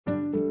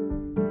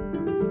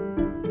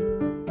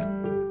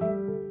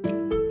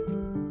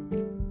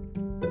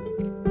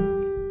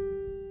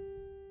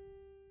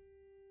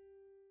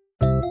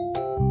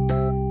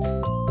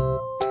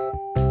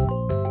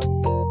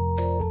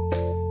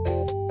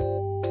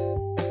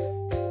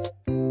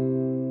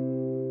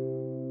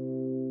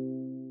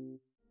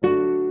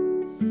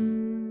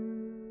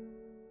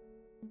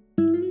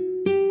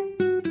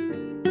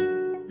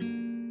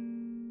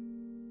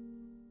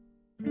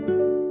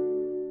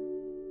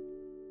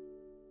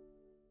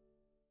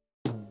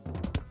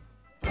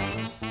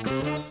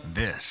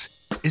This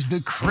is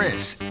the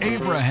Chris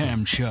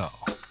Abraham Show.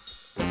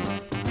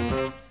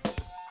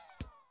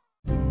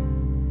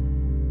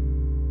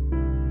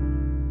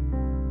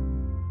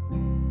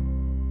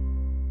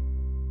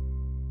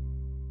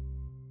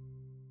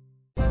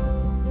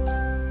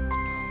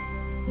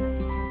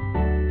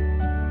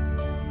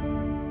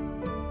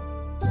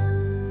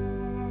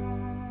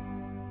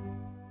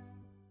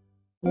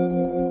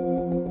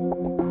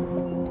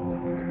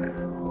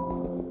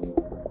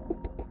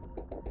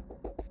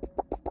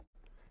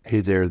 Hey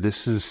there,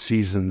 this is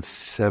Season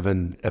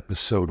 7,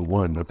 Episode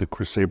 1 of the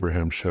Chris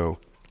Abraham Show.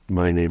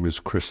 My name is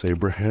Chris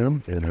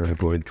Abraham, and I'm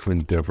going to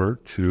endeavor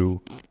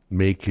to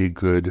make a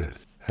good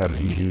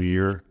Happy New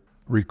Year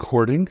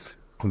recording,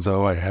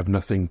 though I have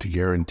nothing to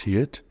guarantee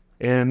it.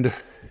 And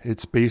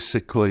it's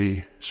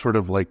basically sort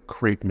of like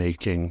crepe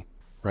making,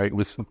 right?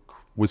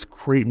 With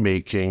crepe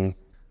making,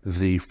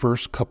 the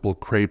first couple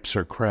crepes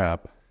are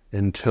crap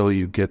until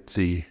you get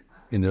the,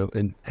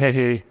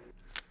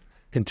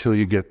 until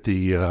you get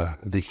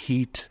the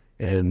heat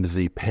and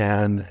the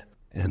pan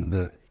and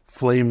the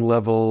flame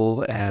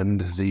level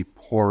and the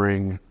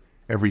pouring,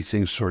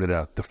 everything sorted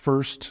out. The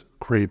first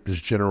crepe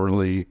is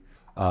generally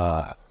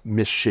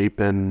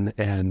misshapen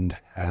and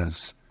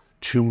has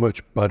too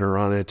much butter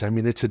on it. I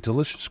mean, it's a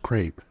delicious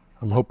crepe.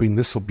 I'm hoping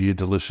this will be a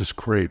delicious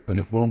crepe, but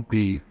it won't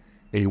be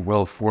a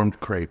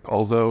well-formed crepe,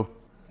 although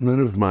none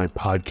of my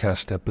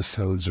podcast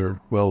episodes are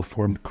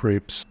well-formed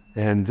crepes.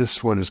 And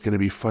this one is going to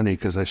be funny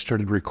because I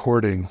started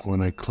recording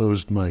when I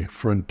closed my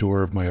front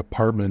door of my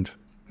apartment.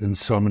 And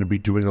so I'm going to be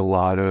doing a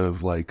lot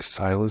of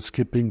silence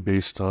skipping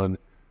based on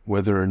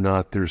whether or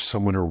not there's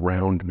someone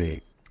around me.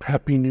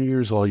 Happy New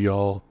Year's, all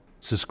y'all.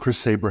 This is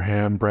Chris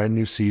Abraham, brand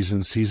new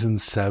season, Season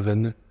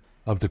 7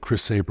 of the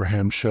Chris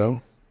Abraham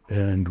Show.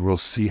 And we'll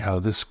see how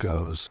this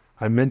goes.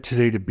 I meant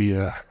today to be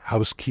a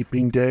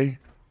housekeeping day,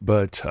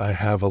 but I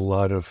have a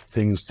lot of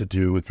things to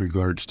do with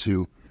regards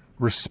to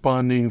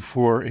responding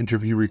for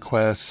interview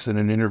requests and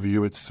an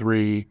interview at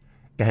 3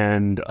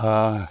 and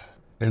a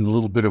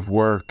little bit of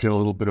work and a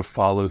little bit of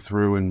follow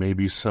through and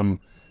maybe some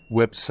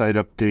website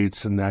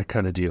updates and that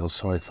kind of deal.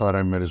 So I thought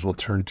I might as well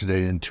turn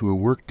today into a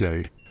work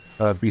day.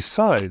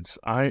 Besides,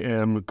 I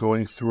am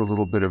going through a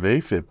little bit of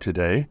Afib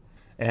today.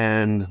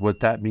 And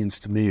what that means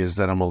to me is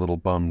that I'm a little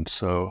bummed.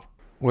 So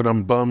when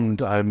I'm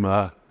bummed,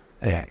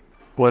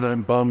 When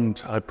I'm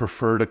bummed, I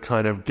prefer to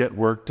kind of get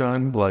work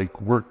done.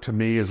 Work to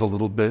me is a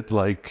little bit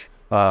like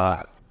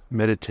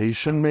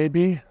meditation,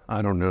 maybe?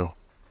 I don't know.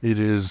 It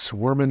is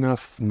warm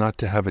enough not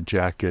to have a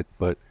jacket,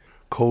 but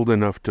cold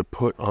enough to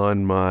put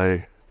on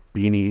my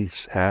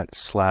beanie hat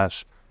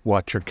 /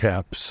 watcher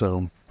cap.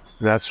 So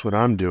that's what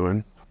I'm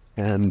doing.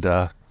 And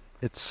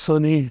it's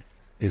sunny.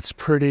 It's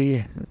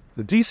pretty.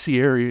 The D.C.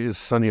 area is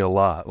sunny a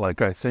lot.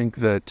 I think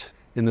that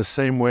in the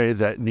same way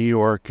that New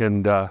York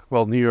and,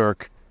 New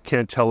York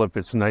can't tell if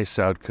it's nice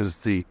out because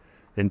the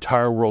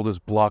entire world is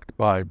blocked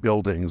by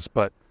buildings.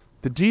 But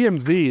the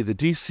DMV, the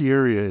D.C.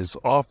 area, is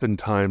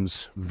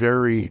oftentimes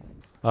very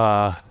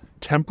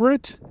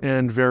temperate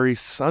and very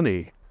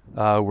sunny.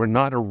 We're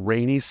not a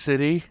rainy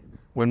city.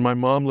 When my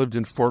mom lived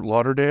in Fort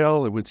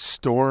Lauderdale, it would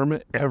storm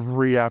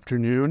every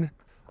afternoon.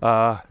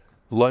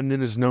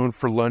 London is known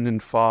for London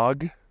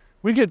fog.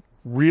 We get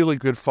really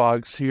good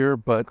fogs here,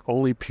 but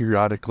only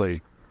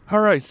periodically.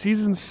 All right,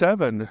 Season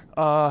 7,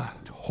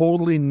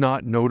 totally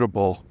not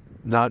notable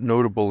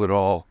at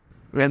all.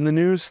 And the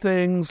news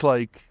things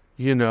the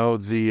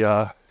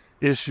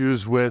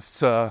issues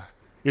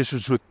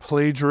with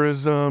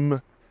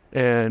plagiarism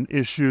and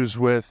issues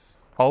with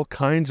all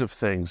kinds of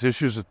things.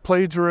 Issues with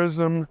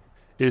plagiarism,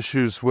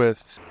 issues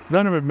with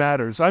none of it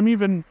matters. I'm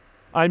even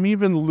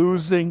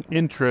losing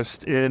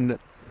interest in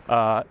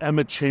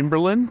Emma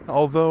Chamberlain,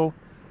 although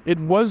it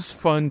was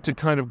fun to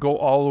kind of go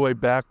all the way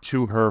back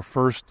to her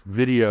first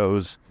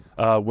videos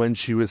when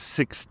she was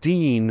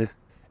 16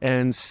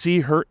 and see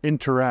her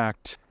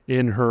interact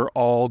in her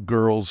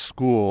all-girls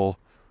school,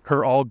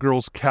 her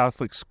all-girls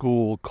Catholic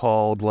school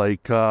called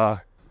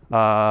Notre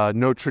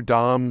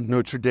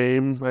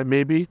Dame,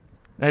 maybe?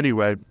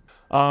 Anyway,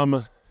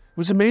 it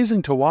was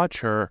amazing to watch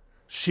her.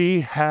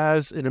 She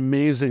has an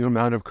amazing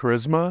amount of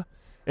charisma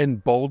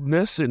and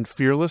boldness and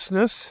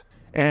fearlessness,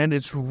 and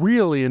it's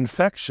really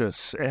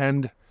infectious.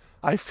 And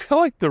I feel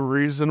like the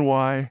reason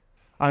why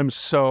I'm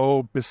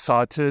so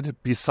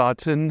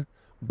besotten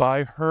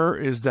by her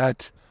is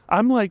that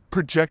I'm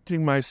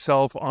projecting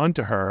myself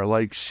onto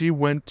her. She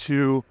went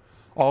to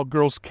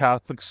all-girls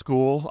Catholic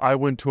school. I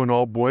went to an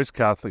all-boys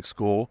Catholic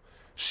school.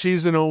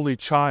 She's an only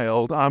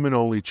child. I'm an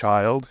only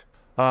child.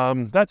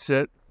 That's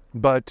it.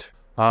 But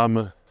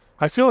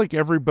I feel like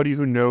everybody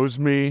who knows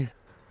me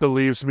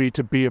believes me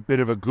to be a bit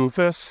of a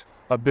goofus,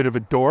 a bit of a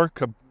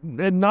dork,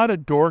 and not a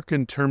dork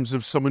in terms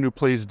of someone who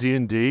plays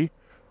D&D,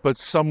 but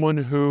someone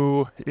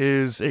who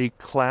is a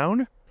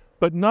clown,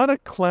 but not a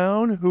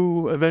clown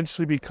who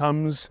eventually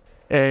becomes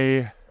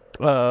a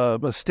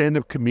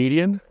stand-up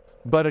comedian,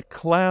 but a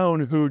clown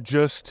who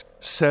just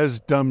says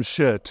dumb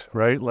shit,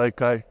 right?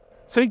 I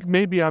think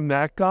maybe I'm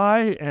that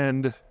guy,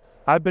 and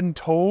I've been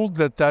told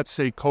that that's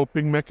a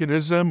coping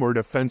mechanism or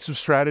defensive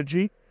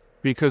strategy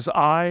because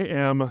I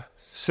am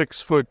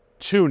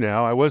 6'2"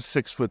 now. I was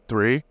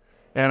 6'3",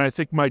 and I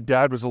think my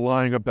dad was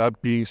lying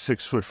about being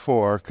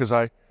 6'4" because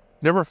I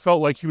never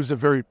felt like he was a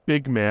very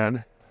big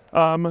man.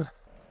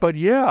 But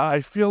yeah,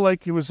 I feel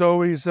like it was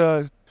always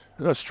a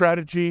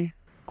strategy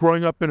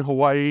growing up in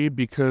Hawaii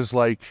because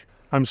like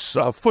I'm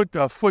a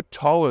foot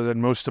taller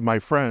than most of my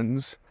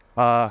friends.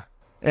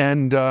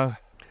 And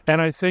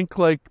I think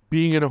like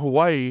being in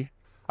Hawaii,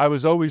 I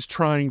was always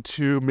trying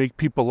to make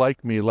people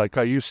like me. Like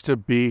I used to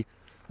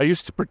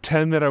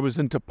pretend that I was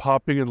into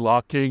popping and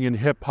locking and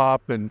hip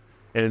hop and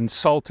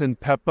salt and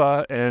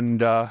pepper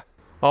and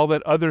all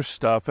that other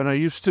stuff. And I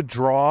used to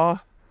draw.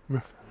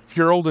 If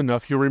you're old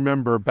enough, you'll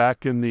remember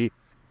back in the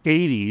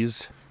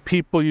 80s,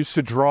 people used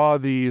to draw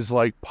these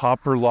like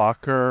popper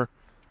locker,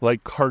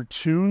 like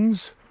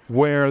cartoons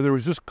where there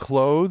was just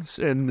clothes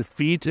and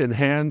feet and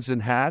hands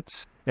and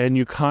hats. And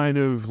you kind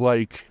of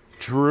like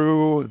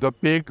drew the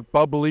big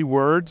bubbly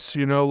words,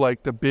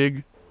 like the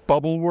big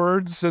bubble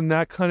words and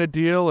that kind of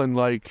deal. And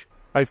like,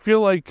 I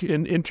feel like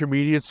in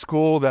intermediate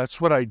school,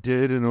 that's what I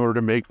did in order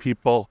to make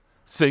people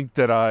think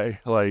that I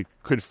like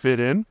could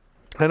fit in.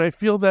 And I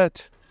feel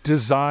that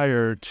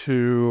desire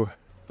to,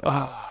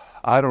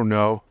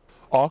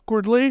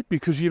 awkwardly,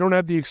 because you don't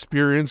have the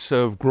experience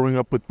of growing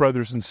up with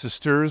brothers and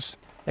sisters,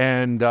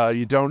 and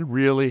you don't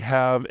really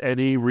have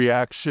any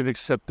reaction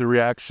except the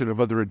reaction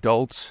of other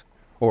adults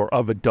or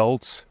of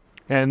adults.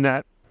 And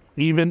that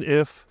even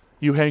if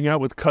you hang out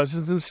with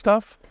cousins and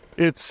stuff,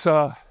 it's,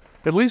 at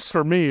least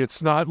for me,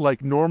 it's not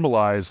like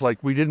normalized. Like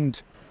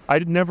I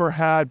never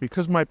had,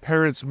 because my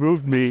parents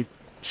moved me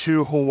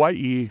to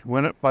Hawaii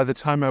by the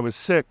time I was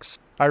 6,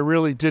 I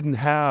really didn't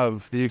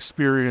have the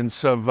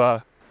experience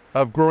of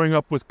growing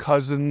up with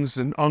cousins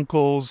and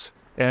uncles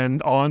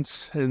and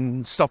aunts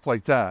and stuff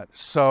like that.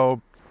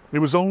 So it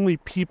was only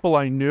people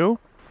I knew.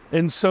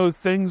 And so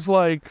things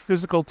like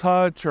physical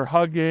touch or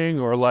hugging,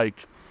 or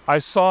like I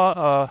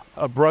saw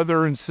a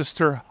brother and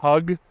sister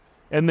hug,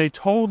 and they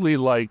totally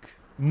like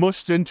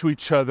mushed into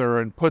each other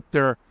and put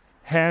their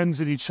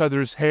hands in each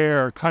other's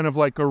hair, kind of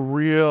like a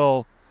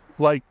real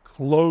like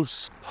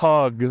close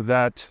hug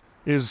that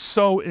is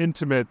so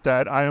intimate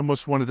that I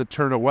almost wanted to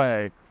turn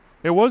away.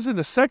 It wasn't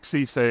a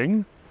sexy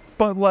thing,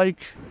 but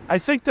like, I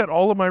think that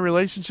all of my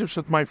relationships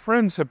with my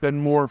friends have been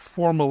more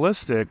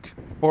formalistic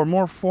or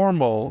more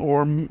formal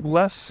or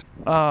less,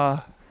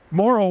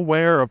 more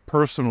aware of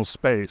personal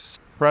space,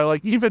 right?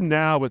 Like even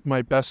now with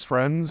my best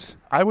friends,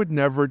 I would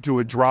never do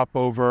a drop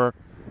over.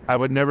 I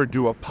would never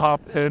do a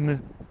pop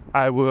in.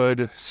 I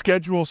would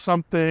schedule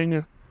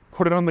something,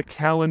 put it on the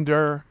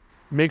calendar,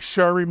 make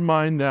sure I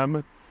remind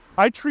them.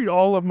 I treat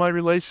all of my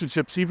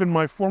relationships, even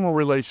my formal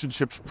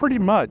relationships, pretty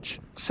much,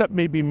 except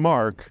maybe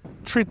Mark,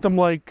 treat them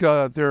like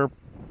they're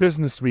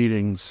business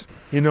meetings.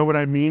 You know what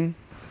I mean?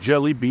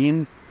 Jelly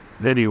bean.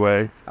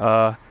 Anyway,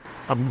 I'm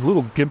a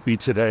little gimpy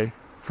today.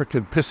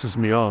 Frickin' pisses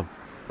me off.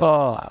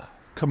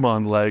 Come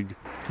on, leg.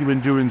 You've been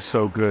doing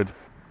so good.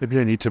 Maybe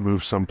I need to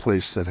move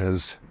someplace that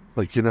has,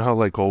 like, you know how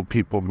like old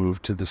people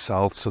move to the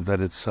south so that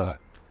it's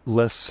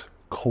less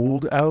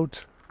cold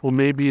out? Well,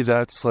 maybe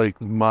that's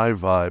like my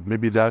vibe.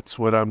 Maybe that's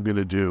what I'm going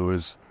to do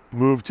is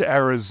move to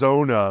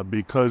Arizona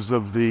because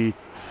of the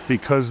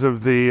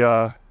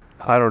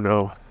I don't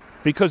know,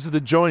 because of the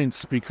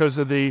joints, because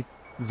of the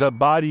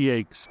body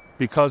aches,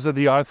 because of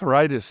the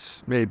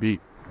arthritis, maybe.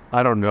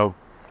 I don't know.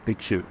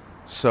 Big shoot.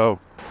 So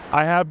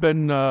I have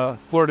been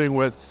flirting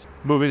with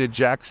moving to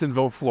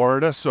Jacksonville,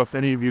 Florida. So if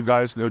any of you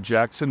guys know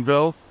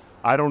Jacksonville,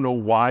 I don't know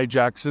why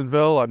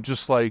Jacksonville. I'm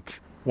just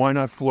like, why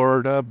not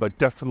Florida? But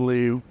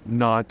definitely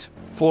not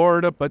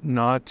Florida, but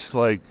not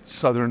like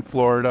southern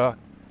Florida,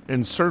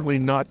 and certainly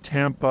not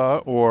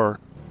Tampa or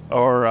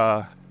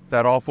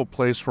that awful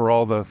place where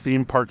all the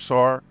theme parks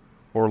are,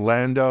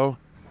 Orlando.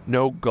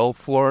 No, Gulf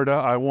Florida.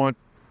 I want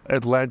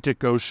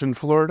Atlantic Ocean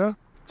Florida.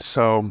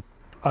 So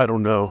I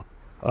don't know.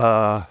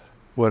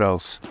 What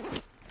else?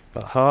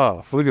 Look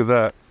at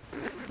that.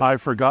 I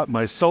forgot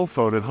my cell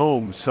phone at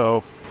home,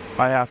 so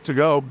I have to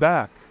go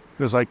back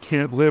because I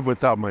can't live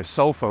without my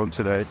cell phone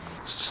today.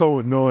 So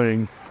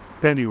annoying.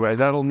 Anyway,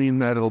 that'll mean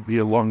that it'll be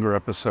a longer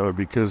episode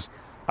because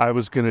I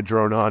was going to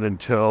drone on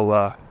until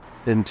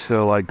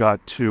I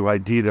got to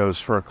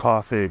Iditos for a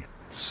coffee.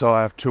 So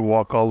I have to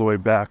walk all the way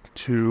back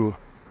to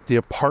the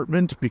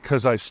apartment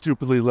because I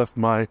stupidly left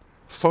my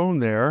phone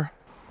there,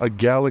 a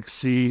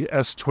Galaxy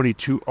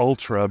S22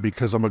 Ultra,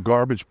 because I'm a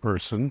garbage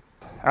person.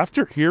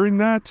 After hearing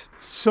that,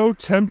 so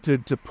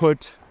tempted to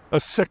put a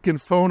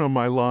second phone on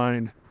my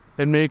line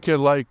and make it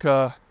like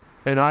an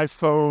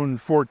iPhone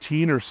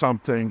 14 or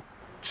something,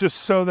 just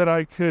so that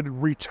I could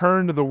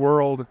return to the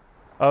world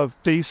of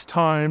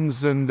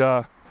FaceTimes and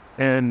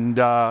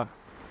iOS,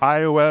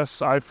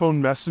 iPhone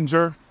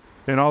Messenger,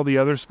 and all the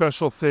other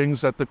special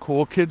things that the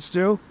cool kids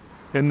do.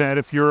 And that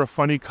if you're a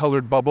funny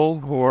colored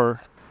bubble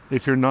or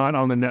if you're not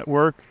on the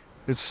network,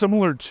 it's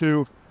similar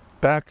to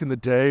back in the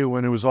day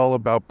when it was all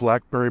about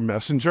BlackBerry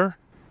Messenger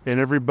and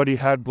everybody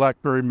had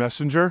BlackBerry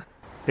Messenger.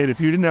 And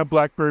if you didn't have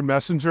BlackBerry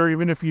Messenger,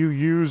 even if you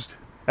used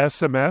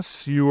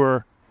SMS, you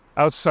were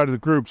outside of the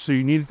group. So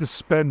you needed to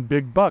spend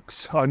big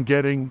bucks on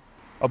getting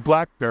a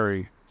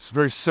BlackBerry. It's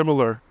very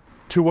similar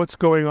to what's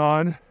going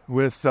on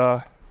with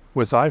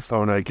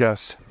iPhone, I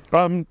guess.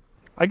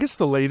 I guess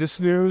the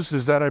latest news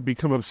is that I've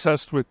become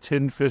obsessed with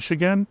tinned fish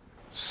again.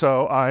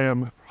 So I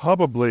am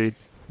probably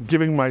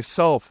giving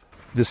myself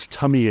this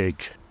tummy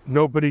ache.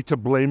 Nobody to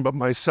blame but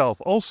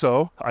myself.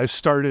 Also, I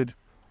started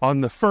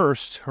on the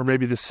 1st, or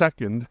maybe the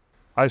 2nd,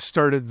 I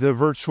started the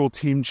virtual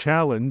team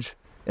challenge,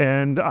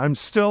 and I'm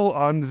still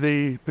on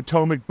the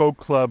Potomac Boat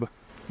Club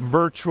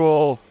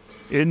virtual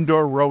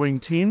indoor rowing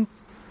team,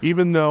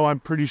 even though I'm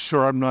pretty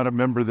sure I'm not a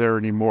member there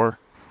anymore.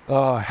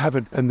 I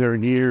haven't been there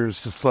in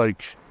years. It's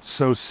like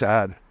so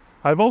sad.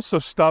 I've also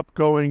stopped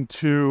going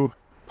to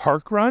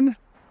park run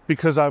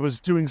because I was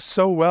doing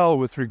so well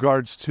with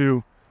regards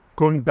to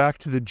going back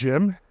to the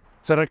gym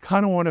that I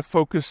kind of want to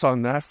focus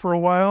on that for a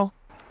while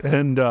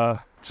and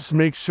just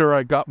make sure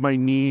I got my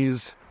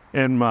knees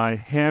and my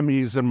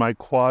hammies and my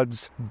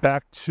quads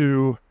back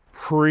to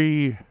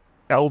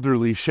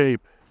pre-elderly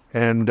shape.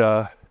 And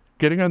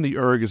getting on the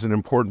erg is an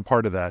important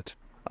part of that.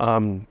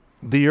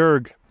 The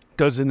erg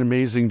does an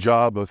amazing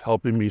job of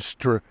helping me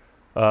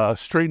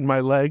straighten my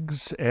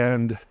legs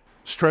and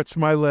stretch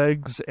my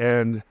legs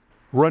and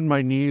run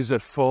my knees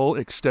at full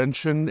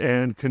extension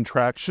and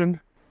contraction.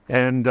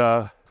 And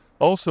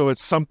also,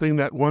 it's something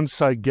that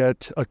once I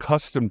get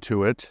accustomed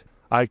to it,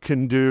 I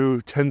can do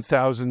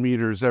 10,000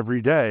 meters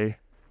every day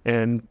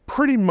and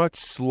pretty much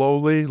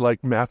slowly,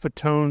 like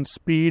maffetone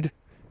speed,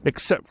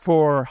 except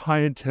for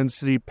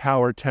high-intensity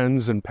power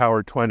 10s and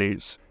power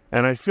 20s.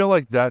 And I feel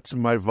like that's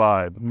my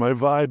vibe. My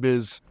vibe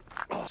is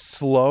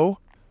slow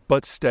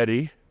but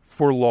steady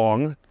for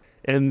long.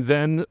 And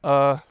then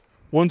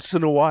once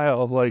in a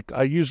while, like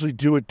I usually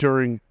do it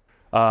during,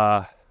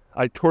 I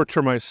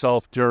torture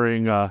myself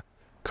during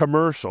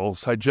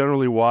commercials. I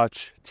generally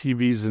watch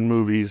TVs and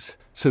movies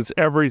since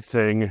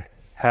everything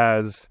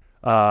has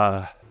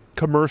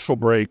commercial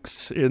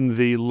breaks in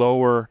the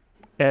lower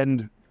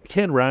end.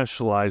 Can't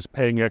rationalize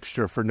paying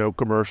extra for no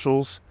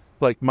commercials.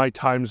 Like my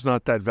time's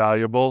not that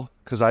valuable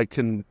because I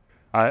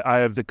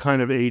have the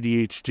kind of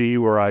ADHD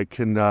where I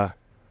can have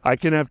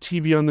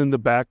TV on in the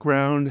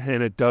background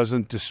and it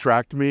doesn't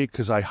distract me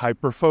because I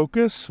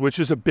hyperfocus, which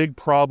is a big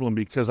problem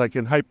because I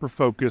can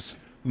hyperfocus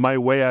my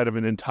way out of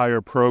an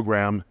entire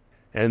program.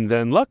 And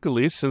then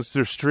luckily, since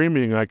they're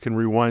streaming, I can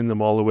rewind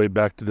them all the way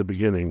back to the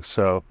beginning.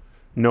 So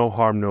no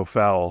harm, no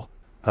foul.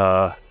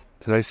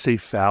 Did I say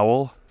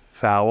foul?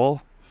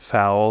 Foul,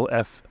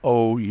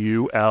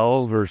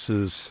 F-O-U-L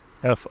versus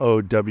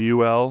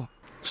F-O-W-L.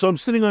 So I'm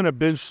sitting on a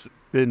bench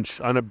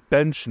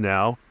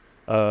now,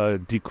 a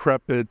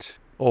decrepit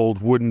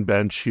old wooden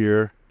bench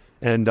here,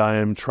 and I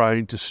am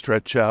trying to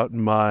stretch out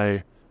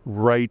my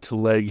right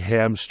leg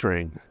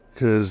hamstring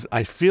because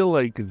I feel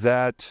like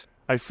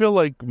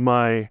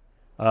my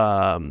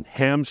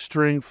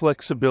hamstring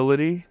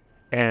flexibility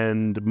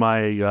and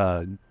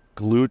my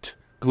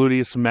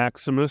gluteus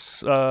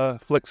maximus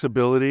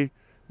flexibility,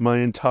 my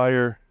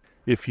entire,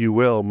 if you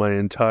will, what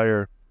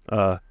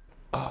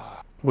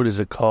is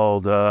it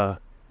called?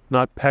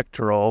 Not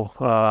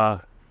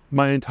pectoral,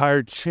 my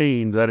entire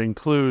chain that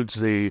includes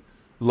the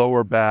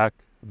lower back,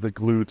 the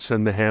glutes,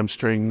 and the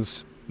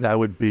hamstrings. That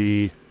would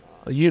be,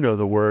 you know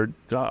the word,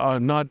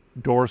 not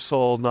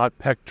dorsal, not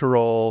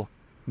pectoral,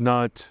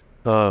 not,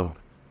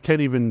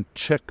 can't even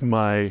check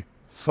my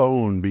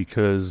phone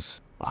because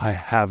I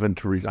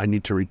haven't, I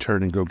need to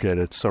return and go get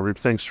it. So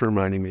thanks for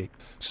reminding me.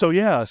 So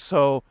yeah,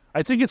 so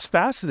I think it's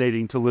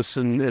fascinating to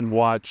listen and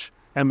watch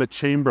Emma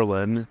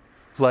Chamberlain.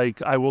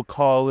 Like I will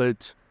call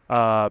it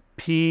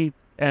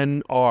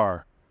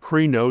PNR,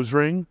 pre-nose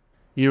ring.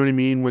 You know what I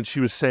mean? When she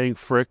was saying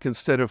frick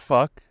instead of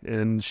fuck,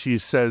 and she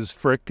says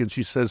frick and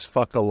she says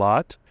fuck a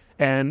lot.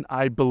 And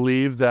I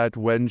believe that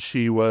when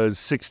she was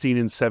 16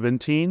 and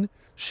 17,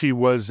 she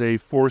was a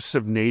force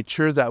of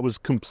nature that was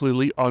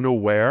completely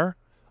unaware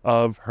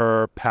of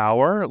her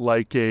power,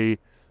 like a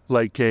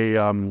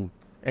puppy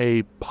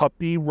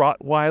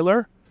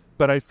Rottweiler.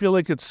 But I feel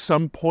like at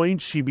some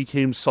point she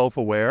became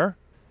self-aware,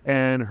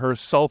 and her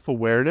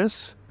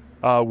self-awareness,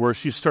 where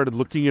she started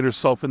looking at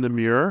herself in the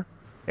mirror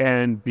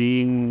and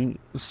being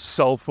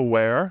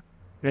self-aware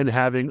and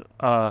having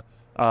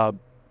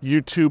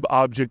YouTube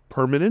object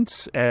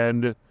permanence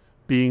and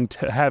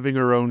having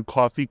her own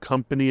coffee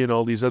company and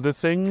all these other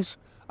things.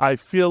 I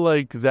feel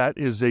like that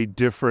is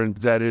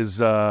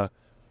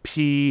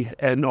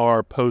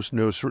PNR, post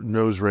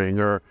nose ring,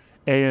 or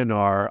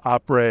ANR,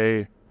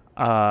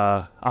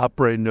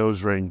 après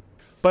nose ring.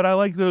 But I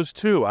like those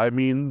too. I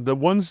mean, the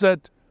ones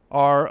that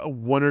are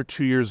 1 or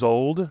 2 years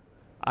old,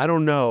 I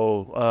don't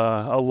know.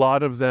 A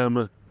lot of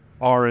them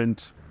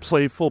aren't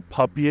playful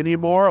puppy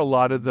anymore. A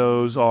lot of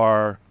those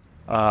are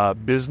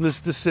business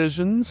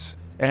decisions.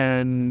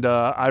 And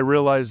I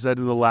realized that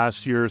in the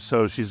last year or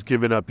so, she's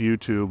given up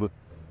YouTube.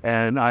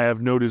 And I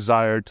have no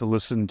desire to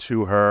listen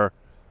to her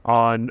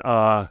on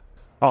a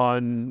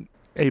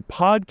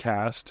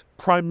podcast,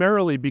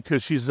 primarily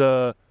because she's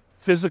a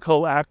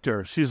physical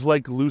actor. She's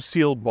like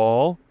Lucille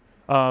Ball.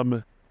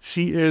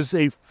 She is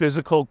a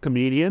physical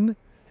comedian,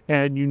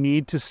 and you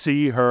need to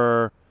see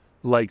her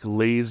like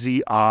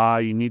lazy eye.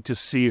 You need to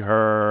see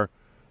her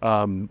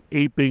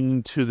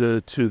aping to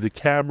the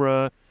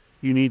camera.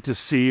 You need to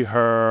see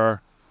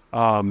her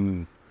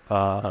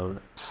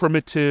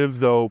primitive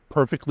though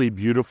perfectly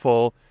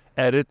beautiful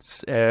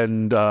edits,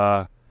 and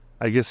I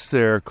guess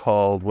they're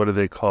called, what are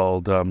they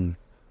called?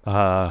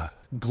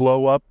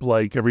 Glow up,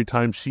 like every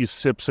time she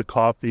sips a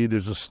coffee,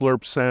 there's a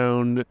slurp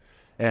sound,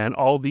 and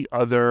all the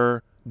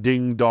other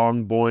ding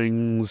dong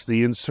boings,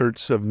 the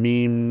inserts of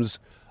memes,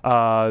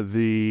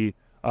 the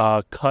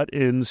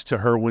cut-ins to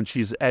her when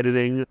she's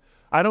editing.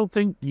 I don't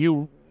think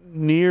you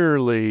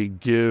nearly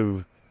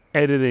give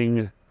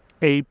editing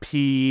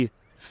AP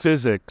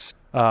physics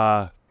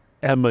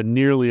Emma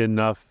nearly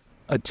enough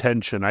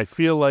attention. I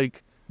feel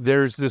like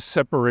there's this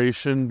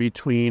separation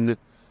between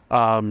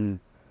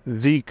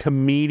the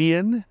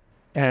comedian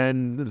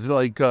and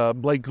like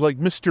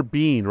Mr.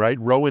 Bean, right?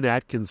 Rowan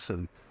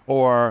Atkinson,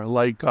 or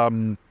like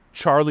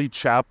Charlie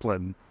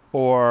Chaplin,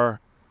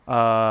 or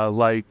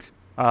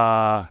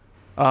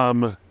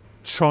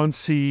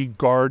Chauncey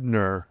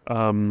Gardner,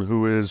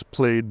 who is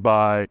played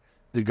by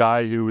the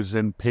guy who was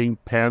in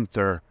Pink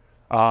Panther.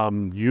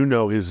 You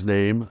know his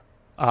name.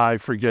 I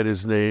forget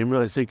his name.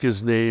 I think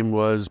his name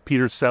was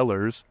Peter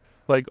Sellers.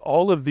 Like,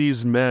 all of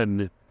these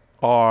men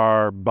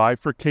are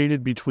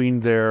bifurcated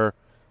between their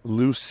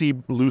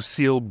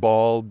Lucille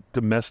Ball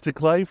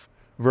domestic life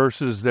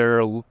versus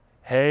their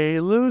 "Hey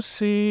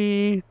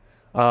Lucy."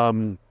 I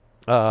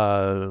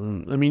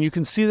mean, you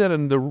can see that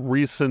in the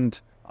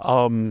recent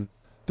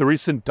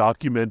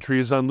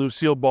documentaries on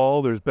Lucille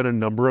Ball. There's been a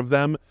number of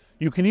them.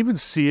 You can even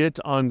see it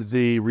on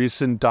the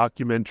recent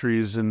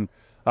documentaries and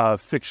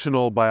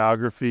fictional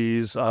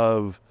biographies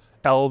of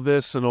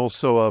Elvis and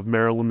also of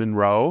Marilyn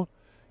Monroe.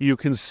 You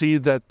can see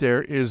that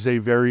there is a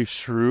very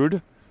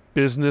shrewd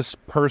business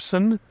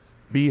person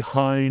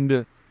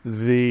behind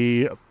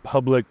the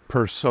public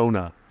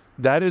persona.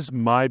 That is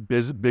my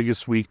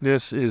biggest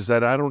weakness, is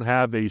that I don't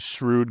have a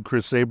shrewd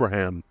Chris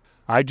Abraham.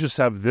 I just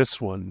have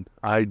this one.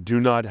 I do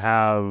not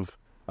have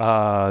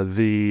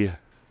the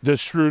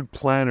shrewd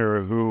planner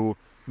who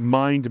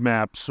mind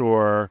maps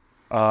or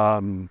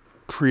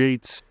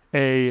creates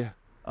a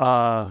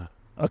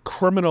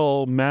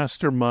criminal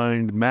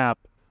mastermind map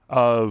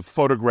of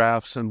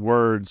photographs and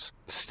words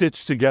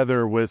stitched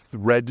together with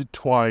red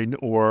twine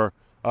or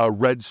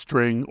red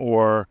string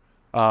or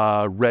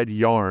red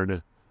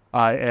yarn.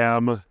 I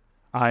am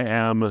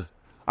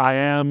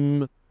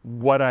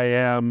what I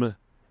am,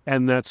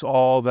 and that's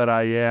all that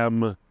I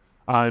am.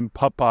 I'm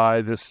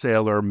Popeye the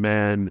Sailor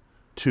Man,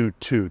 toot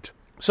toot.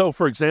 So,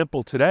 for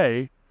example,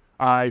 today,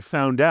 I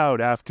found out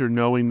after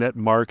knowing that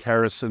Mark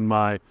Harrison,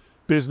 my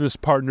business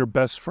partner,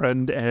 best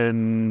friend,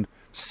 and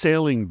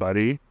sailing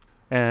buddy,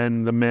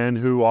 and the man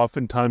who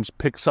oftentimes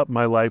picks up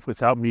my life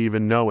without me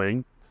even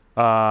knowing,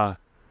 I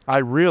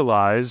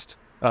realized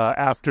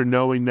after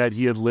knowing that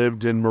he had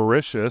lived in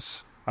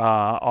Mauritius,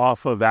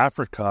 off of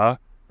Africa,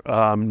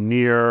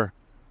 near,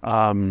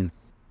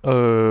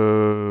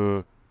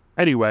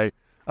 anyway,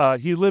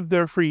 he lived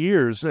there for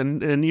years,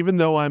 and even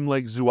though I'm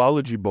like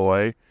zoology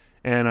boy,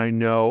 and I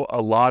know a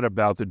lot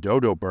about the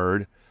dodo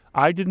bird,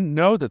 I didn't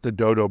know that the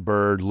dodo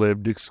bird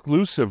lived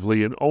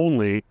exclusively and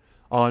only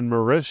on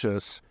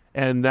Mauritius,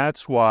 and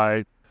that's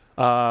why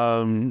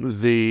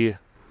the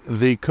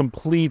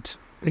complete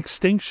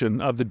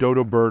extinction of the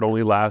dodo bird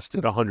only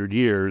lasted 100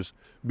 years,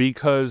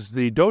 because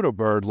the dodo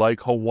bird, like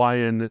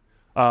Hawaiian,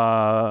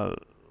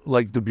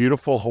 like the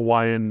beautiful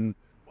Hawaiian,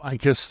 I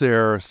guess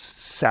they're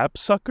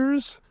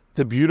sapsuckers,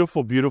 the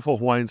beautiful, beautiful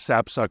Hawaiian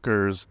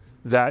sapsuckers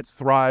that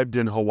thrived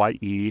in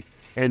Hawaii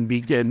and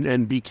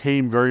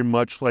became very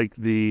much like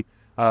the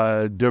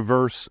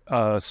diverse,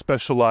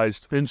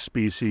 specialized finch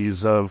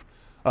species of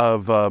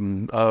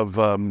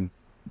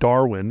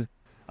Darwin,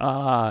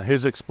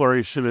 his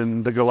exploration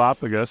in the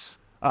Galapagos.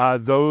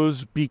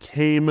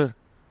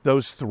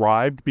 Those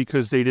thrived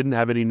because they didn't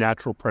have any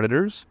natural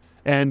predators.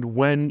 And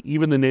when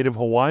even the native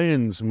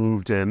Hawaiians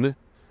moved in,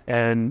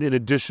 and in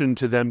addition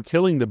to them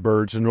killing the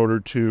birds in order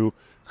to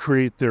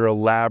create their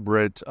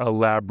elaborate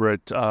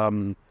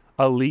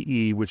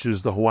ali'i, which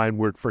is the Hawaiian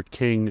word for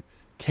king,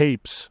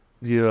 capes,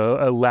 the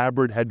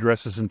elaborate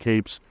headdresses and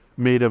capes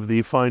made of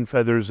the fine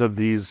feathers of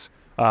these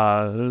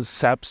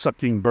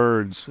sap-sucking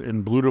birds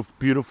in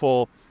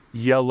beautiful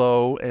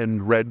yellow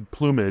and red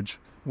plumage,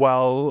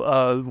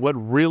 while what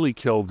really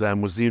killed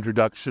them was the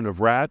introduction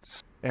of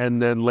rats,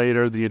 and then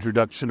later the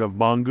introduction of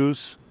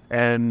mongoose,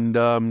 and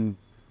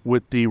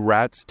with the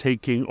rats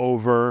taking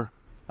over,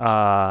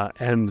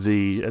 and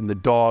the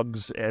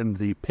dogs and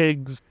the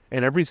pigs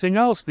and everything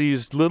else,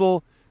 these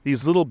little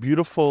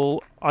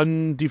beautiful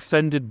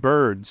undefended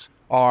birds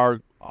are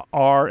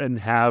going and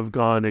have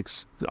gone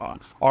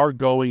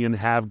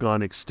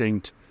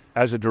extinct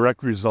as a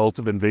direct result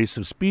of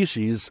invasive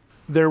species.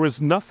 There was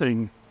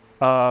nothing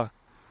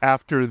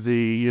after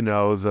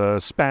the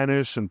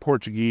Spanish and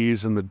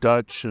Portuguese and the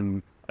Dutch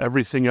and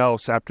everything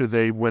else, after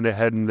they went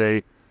ahead and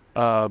they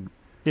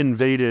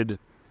invaded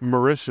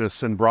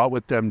Mauritius and brought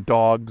with them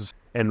dogs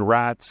and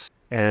rats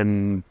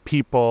and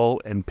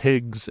people and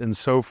pigs and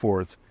so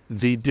forth.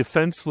 The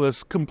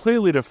defenseless,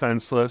 completely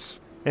defenseless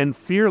and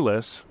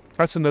fearless.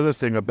 That's another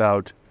thing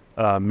about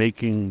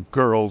making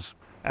girls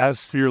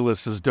as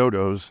fearless as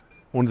dodos.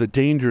 One of the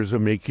dangers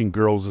of making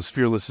girls as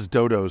fearless as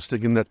dodos,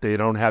 thinking that they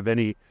don't have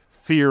any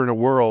fear in a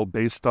world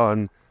based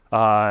on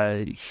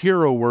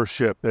hero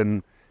worship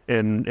and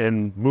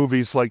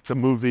movies like the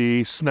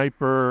movie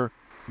Sniper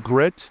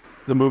Grit,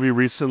 the movie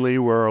recently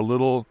where a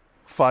little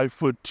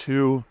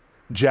 5'2"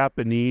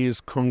 Japanese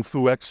kung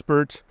fu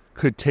expert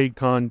could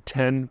take on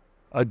 10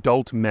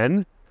 adult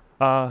men.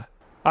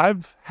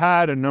 I've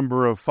had a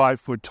number of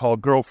 5-foot-tall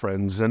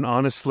girlfriends, and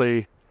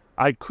honestly,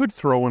 I could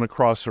throw one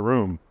across a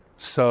room.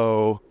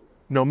 So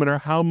no matter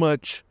how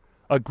much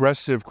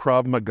aggressive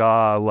Krav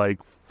Maga,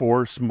 like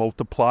force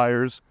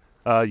multipliers,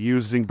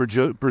 using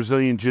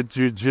Brazilian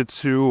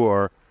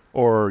Jiu-Jitsu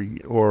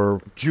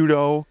or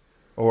Judo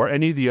or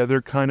any of the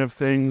other kind of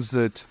things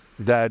that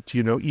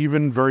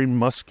even very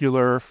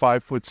muscular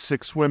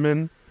 5'6"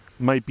 women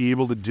might be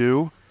able to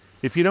do,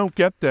 if you don't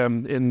get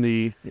them in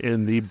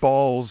the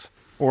balls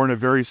or in a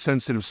very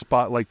sensitive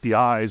spot like the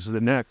eyes or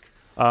the neck,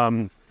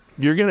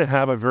 you're going to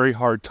have a very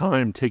hard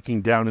time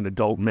taking down an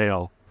adult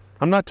male.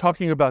 I'm not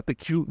talking about the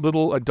cute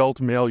little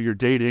adult male you're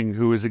dating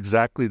who is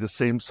exactly the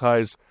same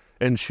size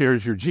and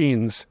shares your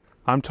genes.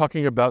 I'm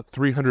talking about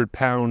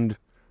 300-pound,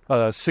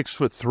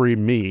 6'3"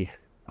 me.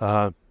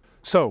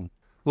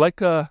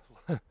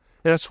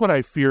 That's what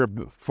I fear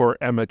for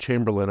Emma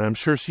Chamberlain. I'm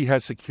sure she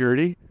has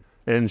security,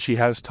 and she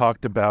has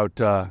talked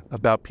about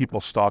people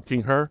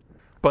stalking her.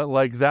 But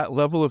like that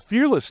level of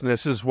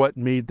fearlessness is what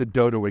made the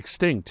dodo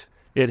extinct.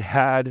 It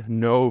had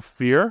no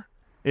fear.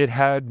 It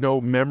had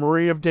no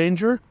memory of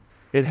danger.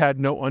 It had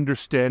no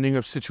understanding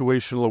of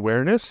situational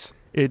awareness.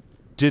 It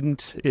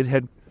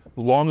had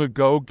long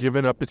ago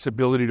given up its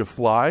ability to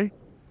fly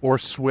or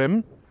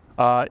swim.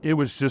 It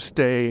was just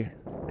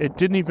it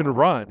didn't even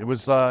run. It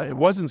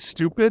wasn't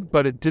stupid,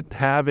 but it didn't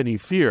have any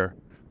fear.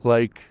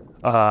 I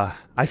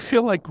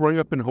feel like growing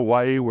up in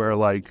Hawaii where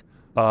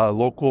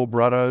local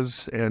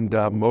brothers and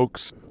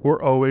mokes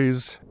were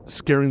always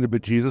scaring the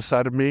bejesus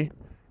out of me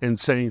and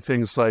saying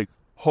things like,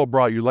 "Oh,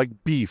 bro, you like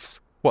beef?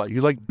 What,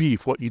 you like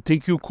beef? What, you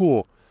think you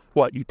cool?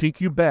 What, you think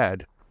you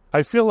bad?"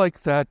 I feel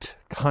like that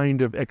kind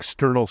of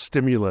external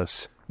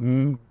stimulus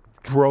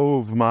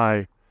drove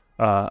my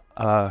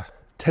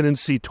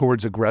tendency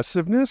towards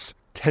aggressiveness,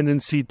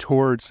 tendency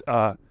towards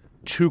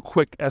too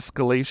quick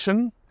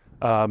escalation.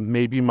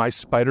 Maybe my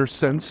spider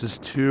sense is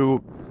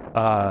too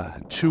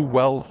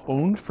well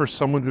honed for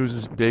someone who's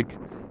as big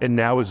and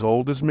now as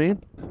old as me.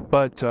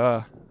 But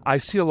I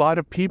saw a lot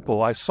of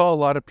people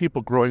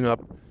growing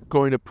up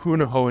going to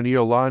Punahou and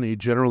Iolani,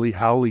 generally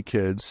Howley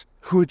kids,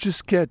 who would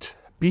just get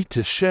beat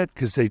to shit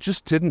because they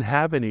just didn't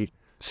have any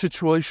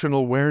situational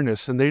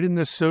awareness, and they didn't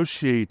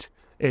associate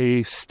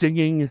a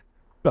stinging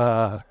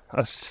barb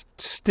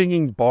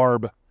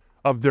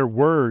of their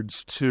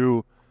words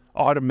to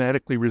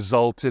automatically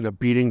result in a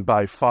beating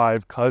by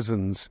 5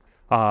 cousins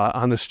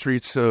on the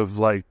streets of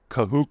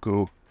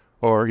Kahuku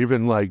or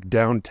even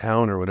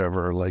downtown or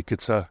whatever.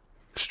 It's a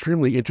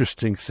extremely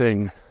interesting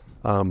thing.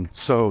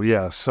 So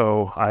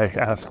I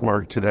asked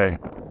Mark today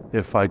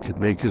if I could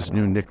make his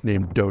new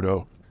nickname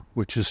Dodo,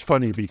 which is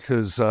funny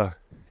because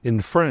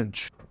in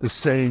French, the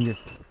saying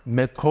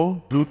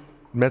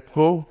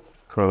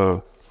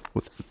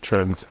what's the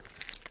trend?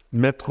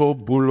 Metro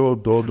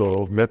boulot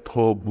dodo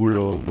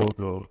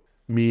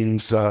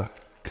means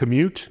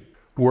commute,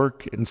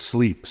 work, and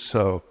sleep.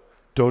 So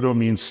dodo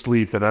means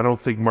sleep, and I don't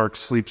think Mark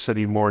sleeps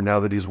anymore now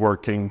that he's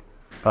working.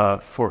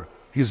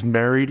 He's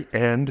married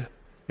and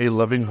a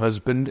loving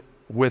husband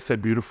with a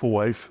beautiful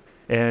wife,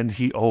 and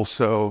he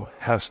also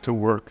has to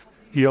work.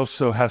 He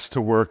also has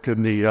to work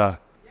in the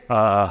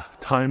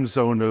time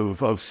zone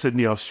of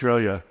Sydney,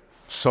 Australia.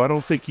 So I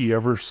don't think he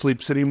ever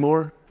sleeps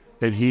anymore,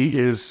 and he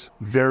is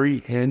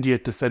very handy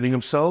at defending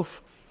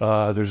himself.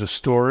 There's a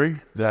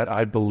story that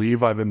I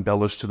believe I've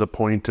embellished to the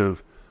point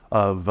of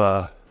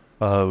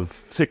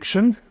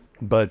fiction,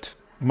 but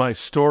my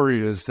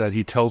story is that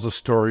he tells a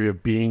story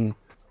of being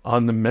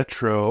on the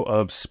metro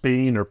of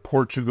Spain or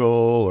Portugal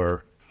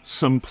or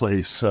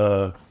someplace,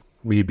 Spain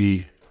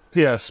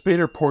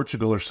or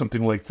Portugal or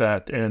something like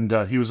that. And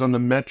he was on the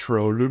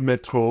le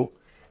metro,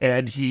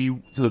 and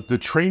the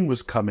train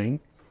was coming,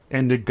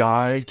 and a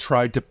guy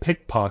tried to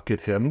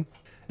pickpocket him.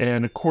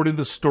 And according to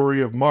the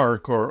story of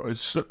Mark, or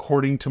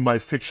according to my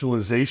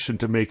fictionalization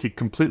to make it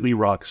completely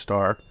rock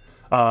star,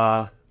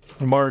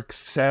 Mark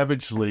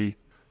savagely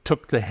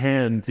took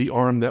the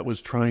arm that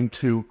was trying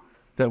to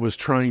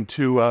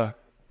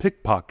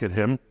pickpocket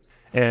him,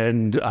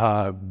 and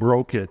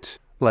broke it,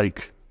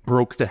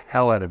 broke the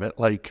hell out of it,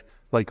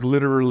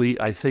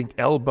 literally, I think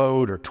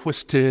elbowed or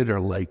twisted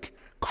or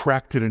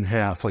cracked it in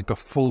half, like a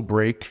full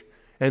break,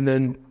 and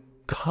then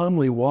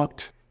calmly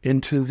walked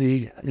into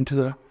the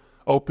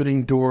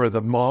opening door of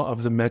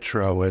the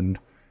metro and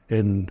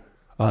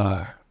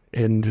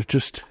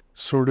just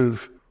sort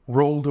of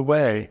rolled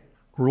away.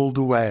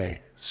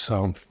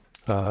 So,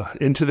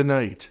 into the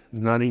night,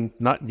 not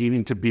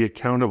needing to be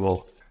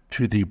accountable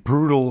to the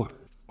brutal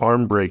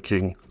arm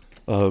breaking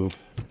of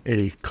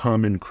a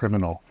common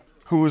criminal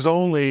who was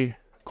only,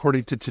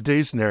 according to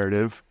today's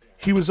narrative,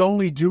 he was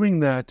only doing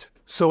that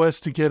so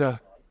as to get a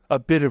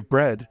bit of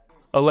bread.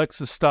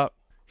 Alexa, stop.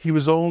 He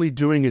was only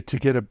doing it to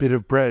get a bit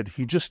of bread.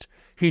 He just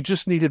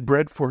needed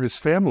bread for his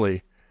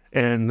family.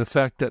 And the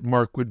fact that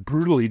Mark would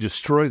brutally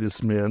destroy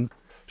this man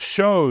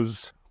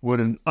shows what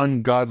an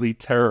ungodly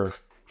terror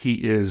he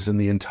is in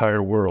the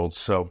entire world.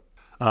 So,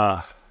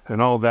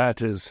 and all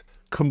that is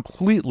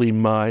completely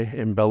my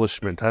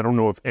embellishment. I don't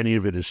know if any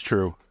of it is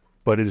true,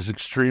 but it is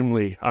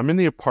extremely... I'm in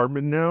the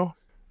apartment now,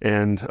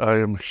 and I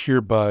am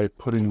hereby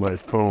putting my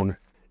phone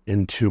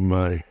into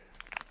my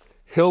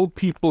Hill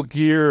People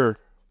Gear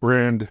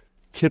brand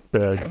kit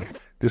bag.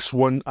 This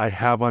one I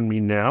have on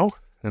me now,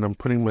 and I'm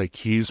putting my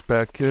keys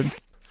back in.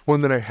 One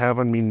that I have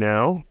on me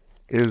now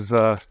is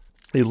a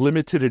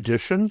limited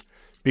edition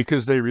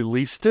because they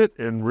released it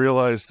and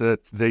realized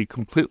that they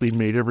completely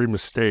made every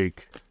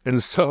mistake.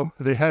 And so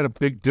they had a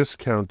big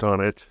discount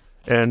on it,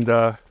 and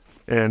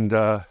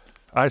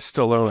I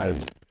still own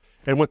it.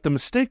 And what the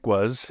mistake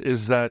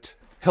is that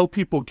Hell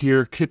People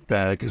Gear kit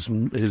bag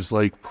is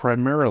like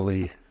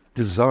primarily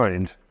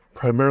designed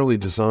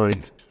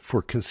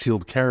for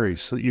concealed carry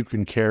so that you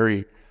can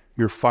carry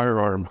your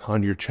firearm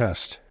on your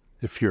chest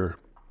if you're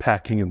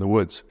packing in the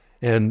woods.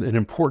 And an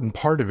important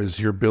part of it is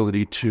your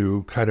ability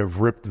to kind of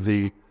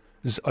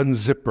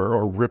unzipper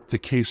or rip the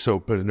case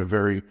open in a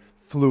very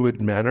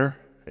fluid manner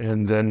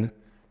and then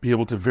be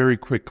able to very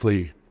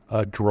quickly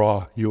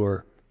draw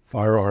your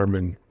firearm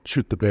and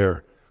shoot the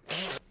bear.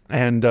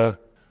 And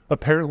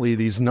apparently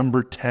these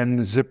number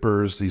 10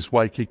 zippers, these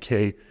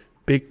YKK,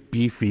 big,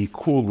 beefy,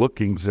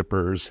 cool-looking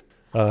zippers,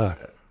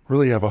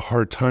 really have a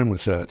hard time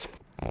with that.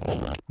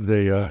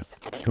 They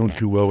don't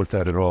do well with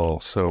that at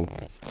all. So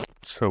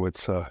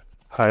it's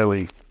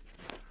highly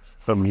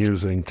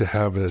amusing to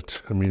have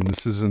it. I mean,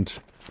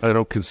 I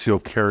don't conceal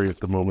carry at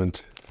the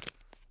moment,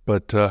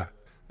 but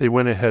they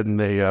went ahead and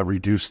they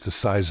reduced the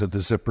size of the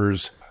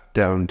zippers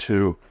down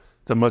to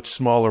the much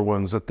smaller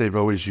ones that they've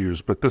always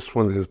used. But this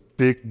one is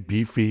big,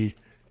 beefy,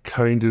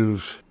 kind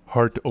of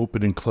hard to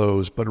open and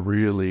close, but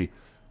really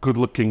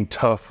good-looking,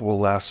 tough, will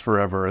last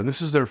forever. And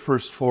this is their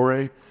first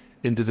foray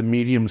into the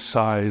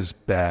medium-size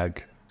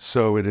bag.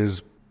 So it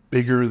is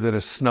bigger than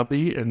a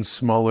snubby and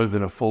smaller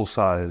than a full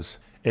size.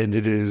 And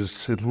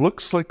it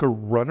looks like a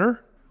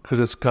runner because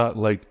it's got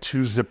like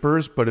 2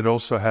 zippers, but it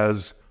also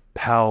has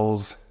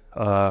PAL's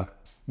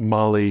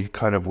Molly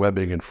kind of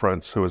webbing in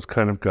front. So it's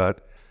kind of got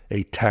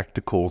a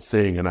tactical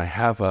thing. And I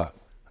don't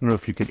know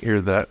if you can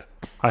hear that.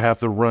 I have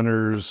the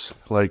runner's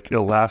like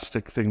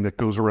elastic thing that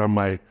goes around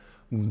my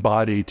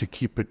body to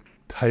keep it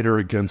tighter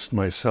against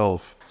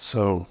myself.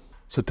 So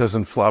it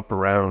doesn't flop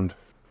around.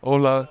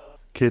 Hola,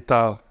 ¿qué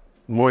tal?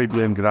 Muy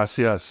bien,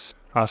 gracias.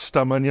 Hasta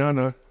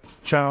mañana.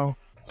 Ciao.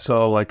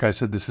 So, like I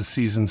said, this is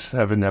season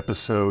 7,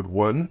 episode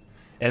 1,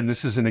 and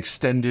this is an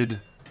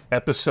extended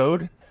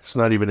episode. It's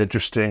not even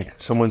interesting.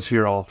 Someone's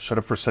here. I'll shut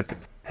up for a second.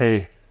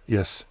 Hey,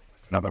 yes.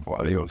 Ciao.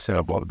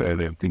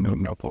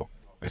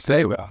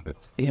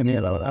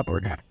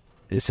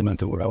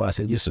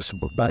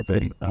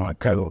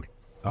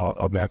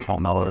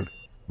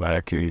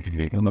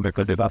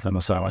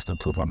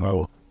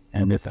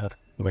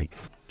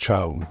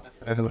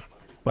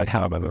 But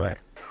how about the way?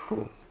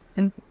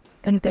 And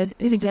then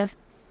it again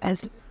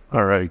as.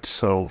 All right,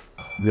 so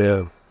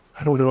I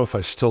don't know if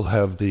I still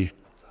have the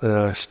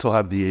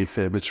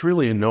Afib. It's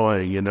really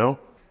annoying, you know.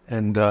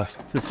 And the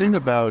thing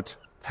about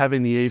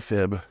having the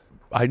Afib,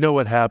 I know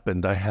what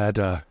happened. I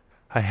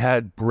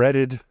had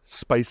breaded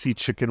spicy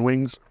chicken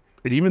wings,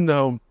 and even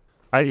though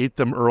I ate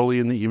them early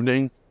in the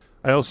evening,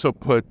 I also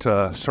put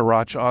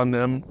sriracha on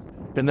them,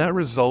 and that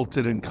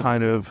resulted in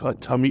kind of a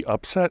tummy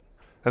upset,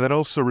 and that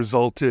also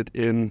resulted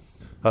in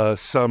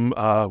some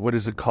what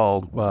is it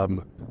called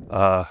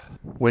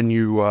when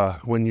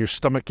your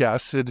stomach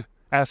acid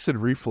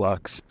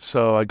reflux.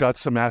 So I got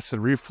some acid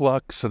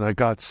reflux, and I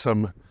got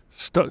some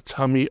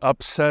tummy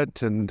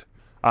upset, and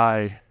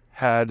I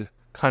had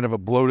kind of a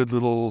bloated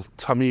little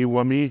tummy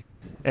wummy,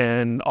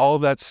 and all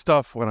that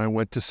stuff when I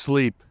went to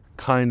sleep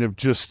kind of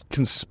just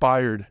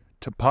conspired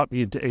to pop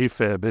me into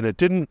Afib, and it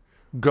didn't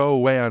go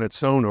away on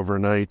its own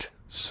overnight.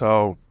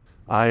 So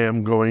I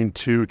am going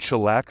to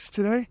chillax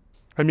today.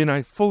 I mean,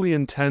 I fully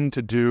intend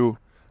to do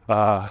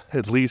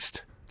at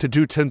least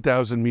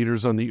 10,000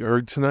 meters on the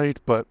erg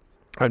tonight, but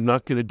I'm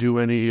not going to do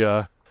any.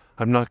 I'm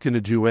not going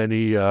to do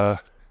any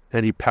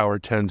power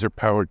 10s or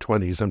power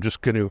 20s. I'm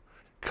just going to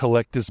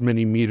collect as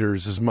many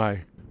meters as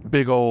my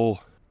big old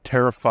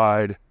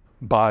terrified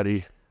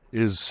body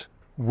is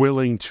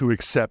willing to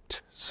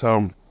accept.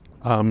 So,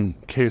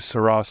 que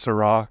sera,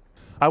 sera.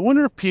 I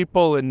wonder if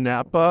people in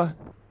Napa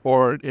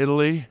or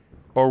Italy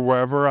or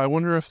wherever, I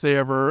wonder if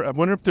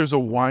there's a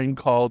wine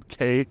called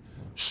Que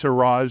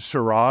Shiraz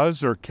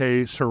Shiraz or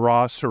Que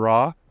Syrah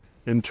Syrah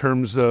in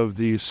terms of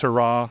the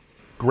Syrah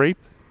grape.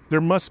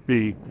 There must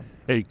be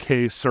a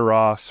Que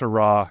Syrah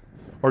Syrah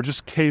or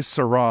just Que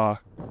Syrah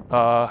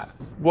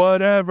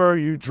Whatever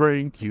you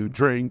drink, you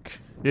drink.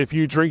 If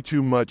you drink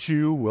too much,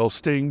 you will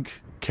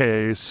stink.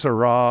 Que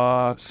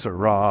sera,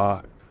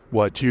 sera.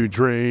 What you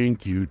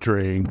drink,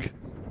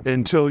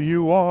 until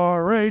you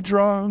are a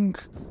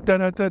drunk.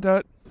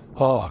 Da-da-da-da.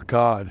 Oh,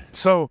 God.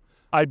 So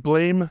I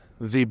blame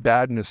the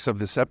badness of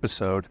this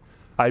episode.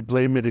 I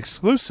blame it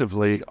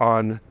exclusively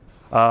on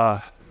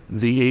the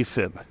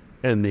Afib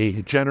and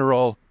the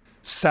general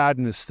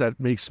sadness that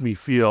makes me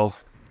feel,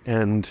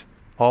 and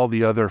all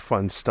the other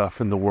fun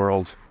stuff in the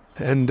world.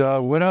 And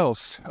what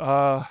else?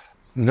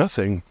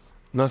 Nothing.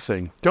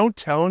 Don't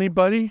tell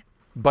anybody,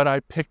 but I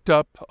picked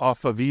up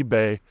off of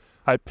eBay,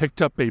 I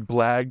picked up a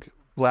black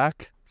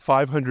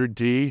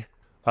 500D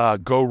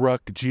GoRuck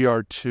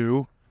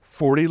GR2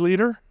 40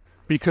 liter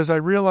because I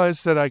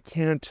realized that I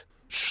can't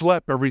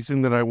schlep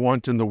everything that I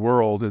want in the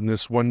world in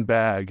this one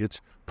bag. It's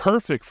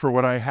perfect for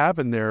what I have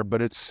in there,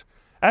 but it's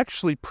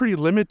actually pretty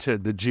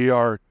limited, the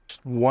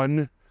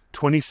GR1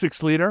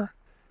 26 liter.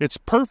 It's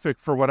perfect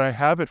for what I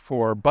have it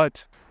for,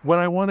 but when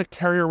I want to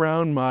carry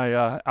around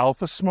my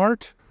Alpha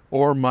Smart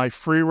or my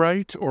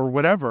Freerite or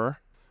whatever,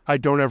 I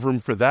don't have room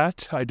for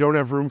that. I don't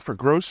have room for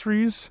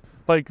groceries.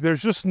 Like,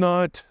 there's just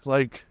not,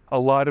 like, a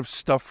lot of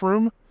stuff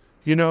room.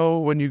 You know,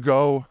 when you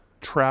go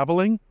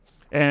traveling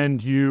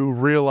and you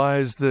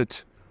realize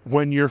that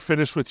when you're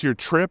finished with your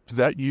trip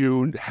that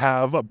you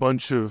have a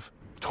bunch of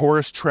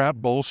tourist trap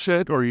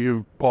bullshit, or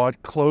you've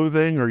bought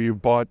clothing, or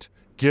you've bought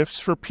gifts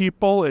for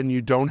people and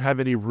you don't have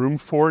any room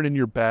for it in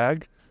your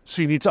bag.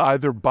 So you need to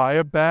either buy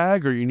a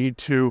bag or you need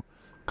to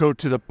go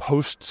to the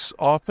post's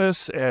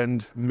office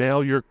and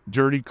mail your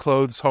dirty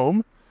clothes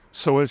home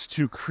so as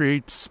to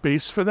create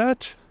space for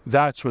that.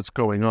 That's what's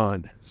going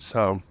on.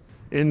 So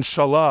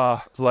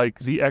inshallah, like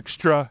the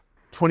extra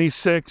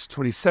 26,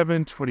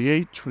 27,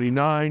 28,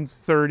 29,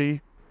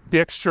 30, the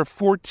extra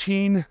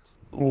 14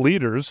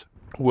 liters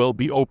will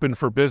be open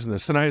for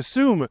business. And I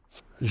assume,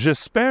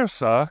 j'espère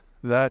ça,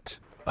 that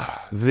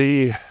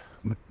the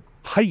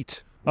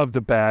height of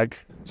the bag,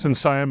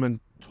 since I am a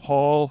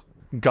tall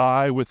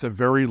guy with a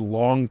very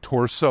long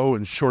torso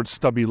and short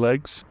stubby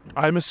legs,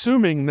 I'm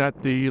assuming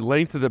that the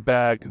length of the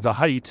bag, the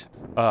height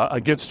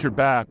against your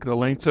back, the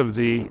length of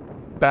the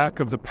back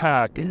of the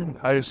pack,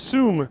 I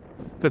assume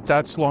that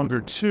that's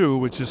longer too,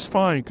 which is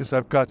fine because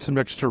I've got some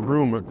extra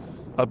room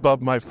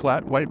above my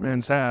flat white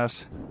man's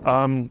ass.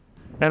 And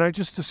I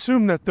just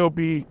assume that there'll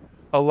be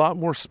a lot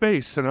more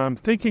space, and I'm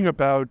thinking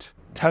about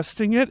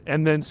testing it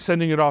and then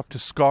sending it off to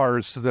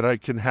Scars so that I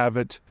can have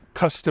it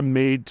custom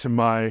made to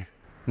my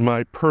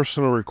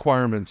personal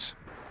requirements,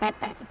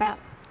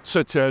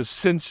 such as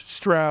cinch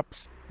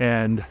straps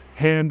and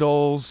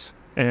handles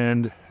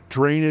and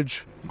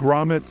drainage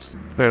grommets,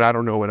 and I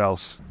don't know what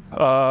else.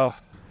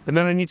 And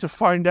then I need to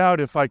find out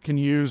if I can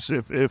use,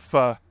 if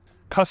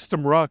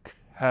Custom Ruck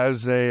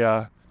has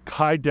a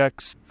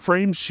Kydex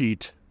frame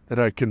sheet that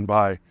I can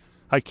buy.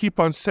 I keep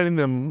on sending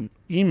them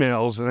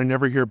emails and I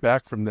never hear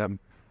back from them.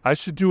 I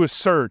should do a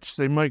search.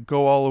 They might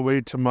go all the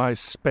way to my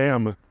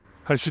spam.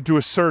 I should do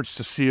a search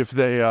to see if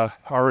they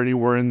are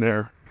anywhere in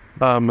there.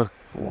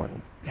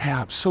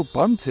 Yeah, I'm so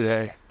bummed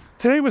today.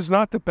 Today was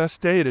not the best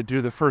day to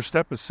do the first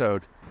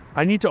episode.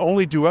 I need to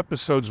only do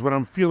episodes when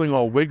I'm feeling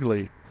all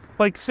wiggly.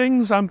 Like,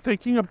 things I'm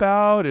thinking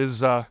about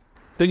is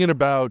thinking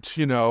about,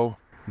 you know,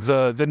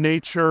 the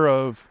nature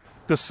of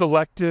the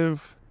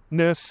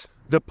selectiveness,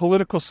 the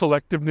political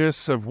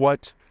selectiveness of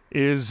what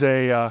is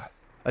an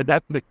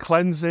ethnic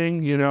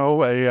cleansing, you know,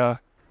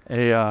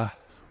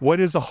 what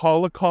is a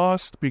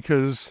Holocaust,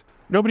 because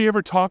nobody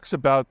ever talks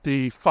about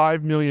the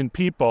 5 million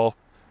people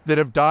that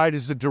have died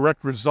as a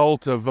direct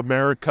result of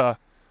America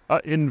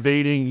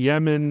invading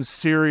Yemen,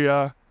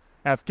 Syria,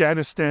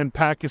 Afghanistan,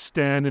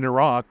 Pakistan, and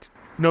Iraq.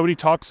 Nobody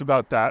talks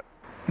about that.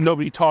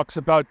 Nobody talks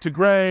about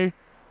Tigray.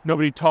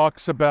 Nobody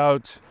talks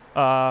about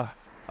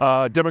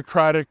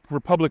Democratic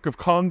Republic of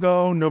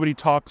Congo. Nobody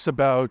talks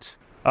about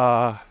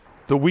the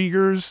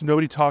Uyghurs.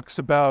 Nobody talks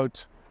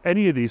about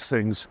any of these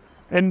things.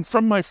 And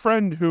from my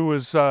friend who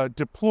was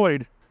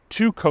deployed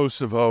to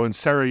Kosovo and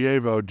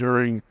Sarajevo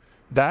during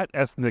that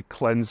ethnic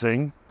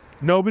cleansing,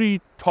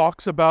 nobody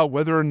talks about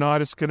whether or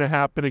not it's going to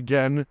happen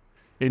again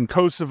in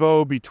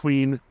Kosovo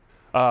between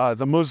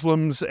the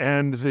Muslims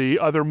and the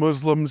other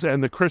Muslims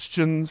and the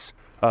Christians.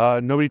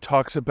 Nobody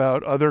talks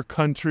about other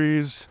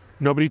countries.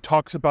 Nobody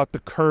talks about the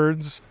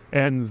Kurds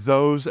and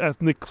those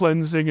ethnic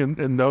cleansing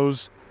and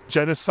those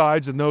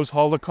genocides and those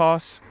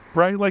Holocausts,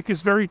 right? Like,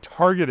 it's very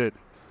targeted.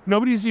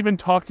 Nobody's even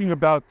talking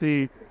about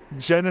the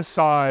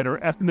genocide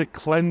or ethnic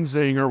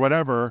cleansing or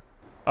whatever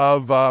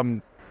of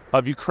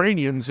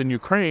Ukrainians in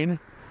Ukraine.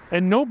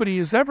 And nobody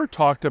has ever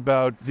talked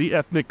about the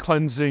ethnic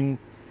cleansing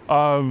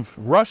of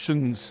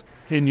Russians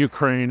in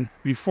Ukraine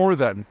before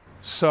then.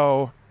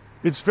 So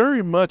it's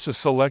very much a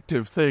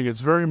selective thing. It's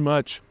very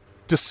much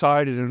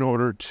decided in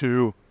order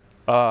to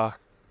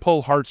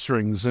pull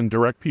heartstrings and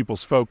direct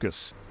people's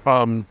focus.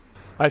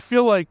 I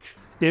feel like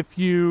if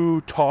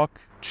you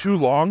talk too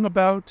long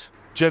about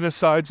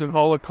genocides and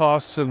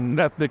holocausts and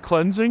ethnic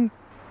cleansing,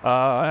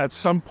 at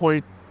some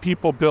point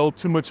people build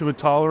too much of a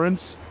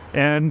tolerance,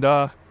 and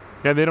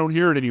and they don't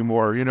hear it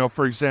anymore.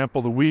 For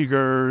example, the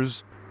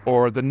Uyghurs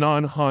or the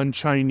non-Han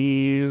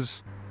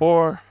Chinese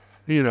or,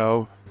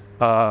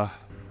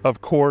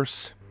 of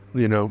course,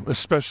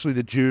 especially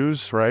the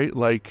Jews, right?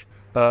 Like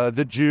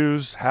the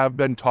Jews have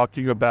been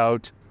talking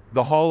about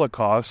the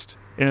Holocaust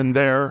and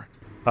their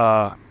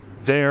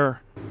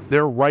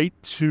right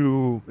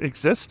to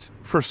exist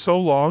for so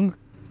long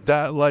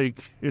that,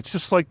 like, it's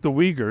just like the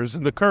Uyghurs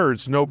and the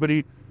Kurds.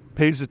 Nobody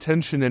pays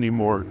attention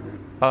anymore.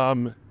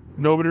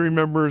 Nobody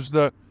remembers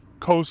the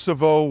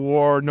Kosovo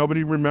War.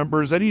 Nobody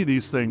remembers any of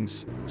these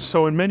things.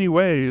 So in many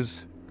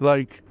ways,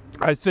 like,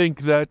 I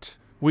think that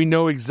we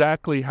know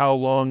exactly how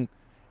long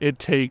it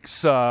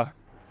takes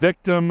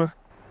victim,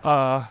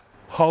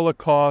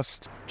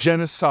 Holocaust,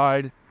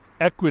 genocide,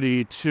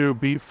 equity to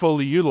be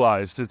fully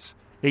utilized. It's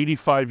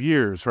 85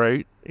 years,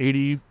 right?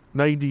 80,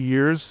 90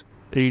 years,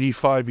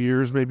 85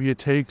 years maybe it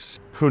takes.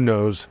 Who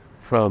knows?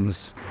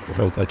 It's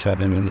about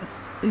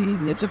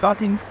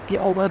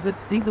the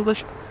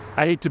English.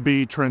 I hate to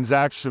be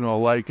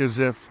transactional, like as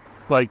if,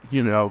 like,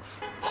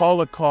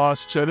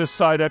 Holocaust,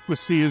 genocide,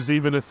 equity is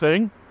even a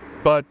thing.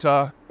 But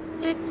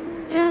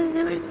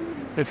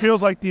it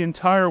feels like the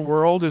entire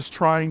world is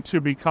trying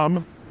to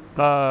become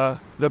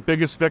the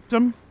biggest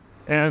victim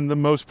and the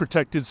most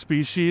protected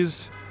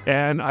species.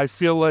 And I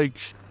feel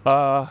like,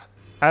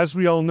 as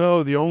we all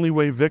know, the only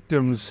way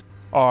victims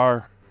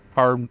are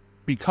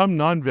become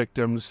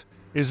non-victims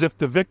is if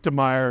the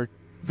victimizer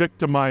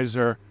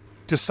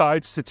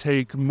decides to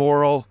take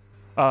moral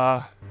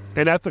and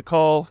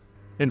ethical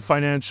and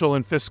financial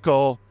and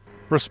fiscal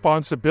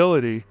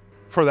responsibility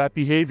for that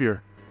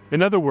behavior.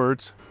 In other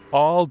words,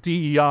 all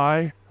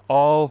DEI,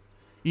 all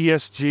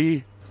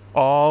ESG,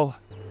 all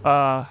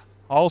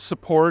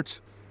support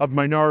of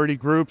minority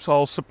groups,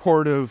 all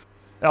support of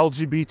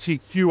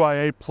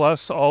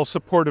LGBTQIA+, all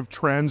support of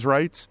trans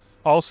rights,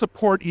 all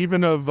support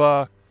even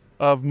of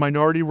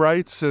minority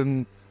rights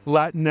and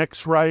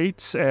Latinx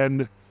rights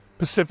and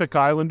Pacific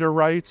Islander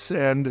rights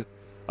and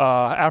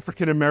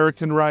African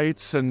American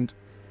rights and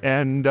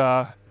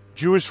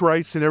Jewish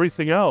rights and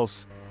everything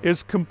else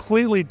is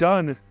completely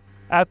done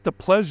at the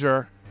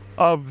pleasure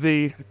of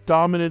the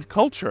dominant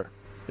culture.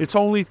 It's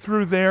only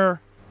through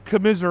their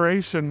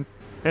commiseration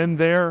and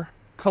their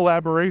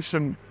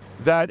collaboration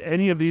that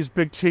any of these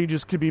big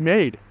changes can be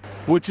made,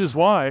 which is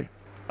why,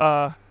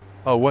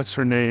 what's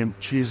her name?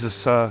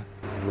 Jesus, I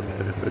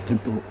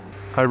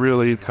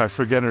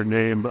forget her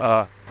name.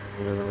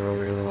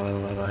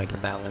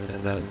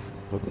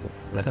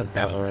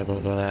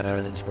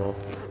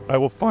 I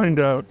will find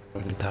out.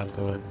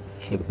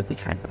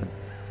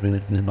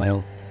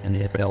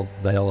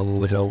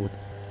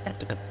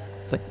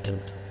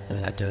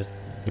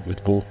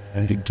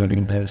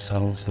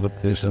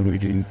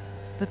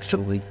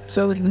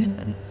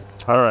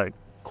 All right.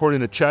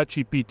 According to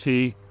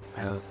ChatGPT,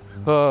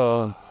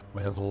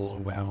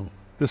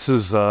 this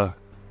is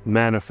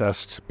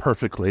manifest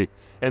perfectly.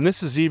 And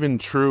this is even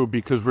true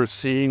because we're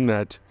seeing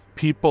that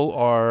people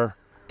are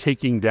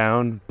taking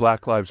down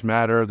Black Lives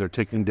Matter, they're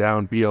taking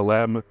down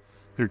BLM,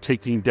 they're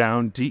taking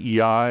down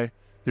DEI,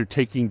 they're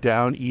taking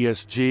down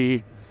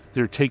ESG,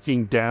 they're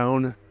taking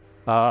down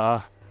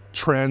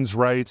trans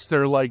rights.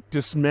 They're like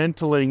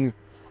dismantling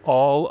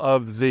all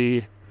of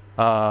the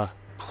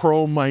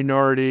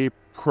pro-minority,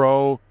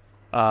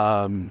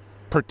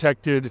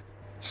 pro-protected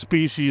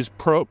species,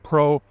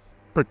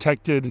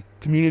 pro-protected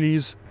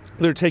communities.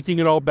 They're taking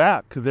it all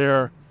back.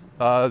 They're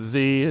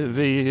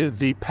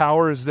the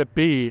powers that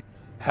be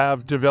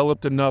have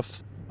developed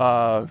enough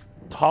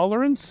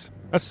tolerance.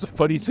 That's the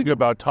funny thing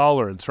about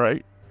tolerance,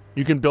 right?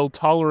 You can build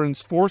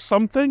tolerance for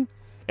something,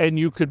 and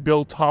you could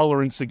build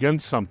tolerance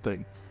against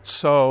something.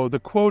 So the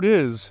quote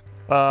is,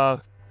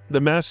 the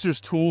master's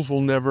tools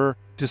will never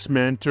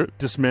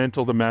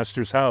dismantle the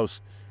master's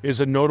house, is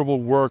a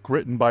notable work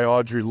written by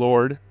Audre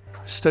Lorde.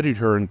 I studied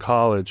her in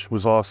college. It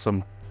was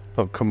awesome.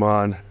 Oh, come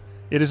on.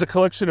 It is a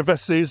collection of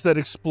essays that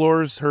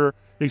explores her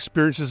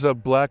experiences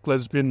of Black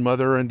lesbian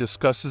mother and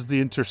discusses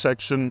the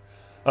intersection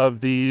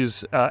of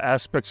these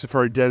aspects of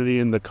her identity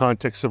in the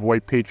context of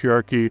white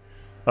patriarchy.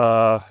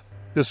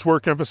 This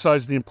work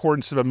emphasized the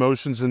importance of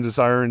emotions and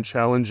desires and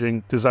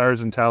challenging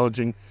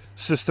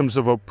systems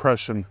of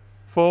oppression.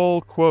 Full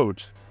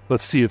quote.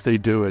 Let's see if they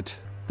do it.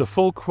 The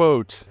full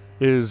quote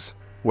is,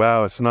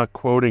 wow, it's not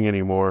quoting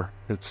anymore.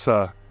 It's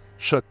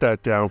shut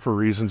that down for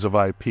reasons of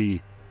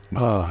IP.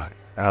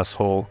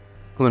 Asshole.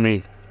 Let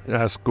me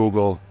ask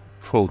Google.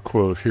 Full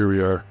quote. Here we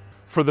are.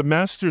 For the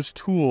master's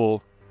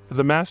tools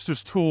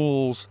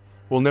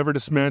will never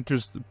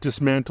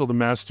dismantle the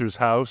master's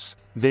house.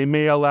 They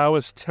may allow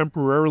us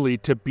temporarily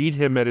to beat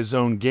him at his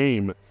own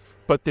game,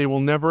 but they will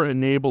never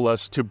enable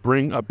us to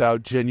bring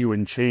about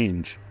genuine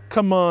change.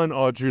 Come on,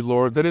 Audre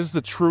Lorde, that is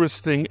the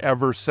truest thing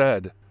ever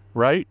said,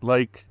 right?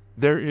 Like,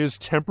 there is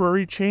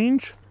temporary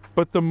change,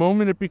 but the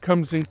moment it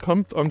becomes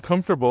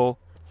uncomfortable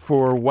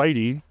for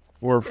whitey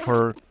or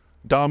for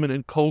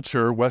dominant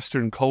culture,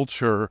 Western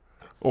culture,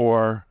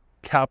 or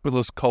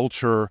capitalist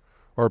culture,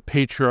 or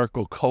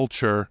patriarchal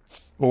culture,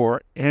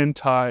 or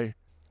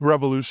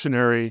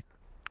anti-revolutionary,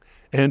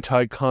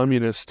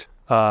 anti-communist,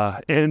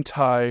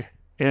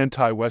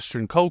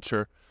 anti-Western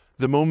culture,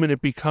 the moment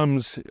it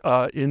becomes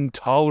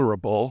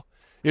intolerable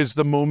is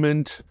the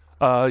moment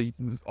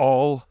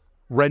all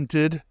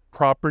rented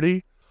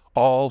property,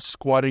 all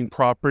squatting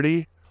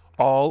property,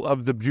 all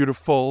of the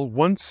beautiful,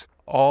 once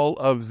all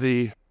of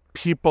the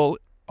people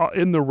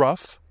in the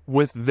rough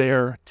with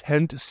their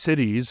tent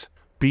cities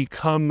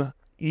become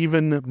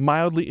even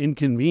mildly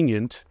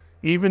inconvenient,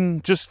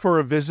 even just for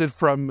a visit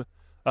from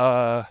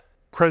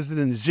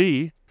President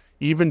Xi,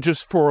 even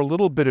just for a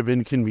little bit of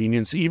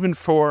inconvenience, even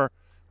for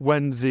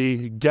when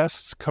the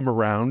guests come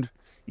around,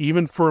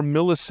 even for a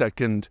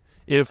millisecond,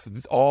 if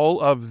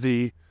all of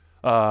the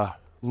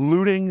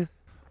looting,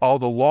 all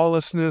the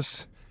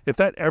lawlessness, if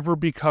that ever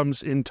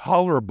becomes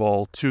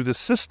intolerable to the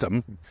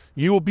system,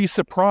 you will be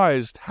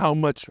surprised how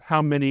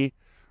many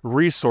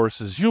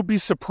resources, you'll be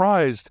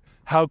surprised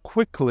how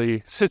quickly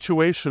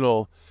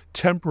situational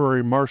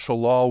temporary martial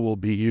law will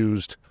be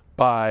used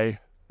at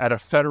a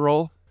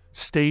federal,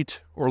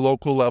 state, or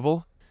local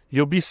level.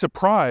 You'll be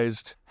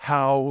surprised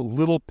how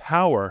little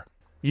power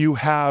you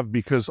have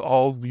because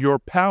all your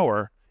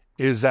power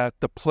is at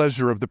the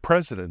pleasure of the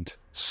president.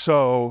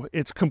 So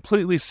it's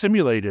completely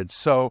simulated.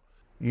 So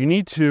you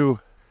need to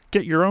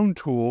get your own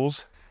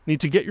tools, you need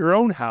to get your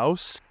own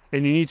house,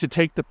 and you need to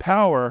take the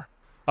power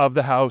of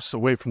the house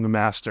away from the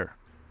master.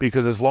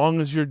 Because as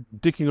long as you're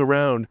dicking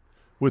around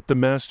with the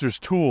master's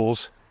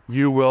tools,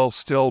 you will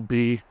still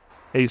be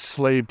a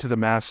slave to the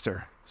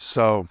master.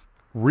 So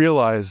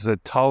realize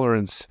that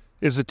tolerance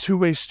is a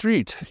two-way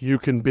street. You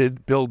can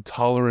build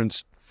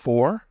tolerance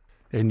for,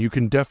 and you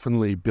can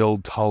definitely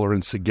build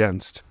tolerance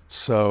against.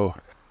 So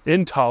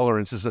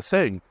intolerance is a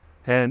thing,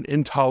 and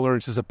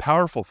intolerance is a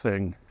powerful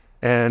thing.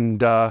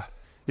 And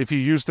if you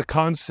use the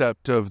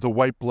concept of the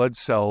white blood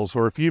cells,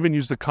 or if you even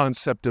use the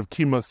concept of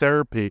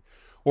chemotherapy,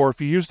 or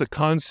if you use the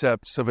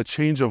concepts of a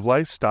change of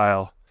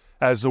lifestyle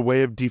as a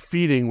way of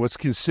defeating what's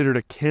considered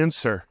a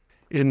cancer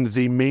in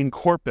the main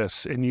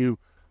corpus, and you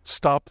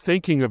stop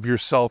thinking of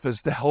yourself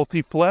as the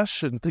healthy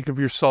flesh and think of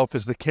yourself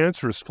as the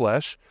cancerous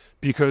flesh,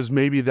 because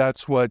maybe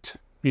that's what,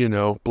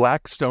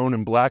 Blackstone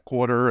and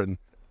Blackwater and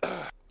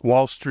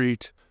Wall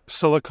Street,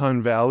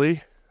 Silicon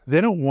Valley,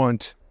 they don't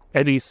want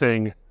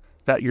anything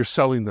that you're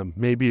selling them,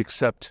 maybe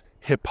except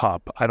hip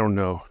hop. I don't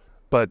know.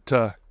 But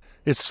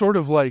it's sort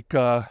of like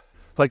the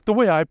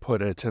way I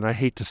put it, and I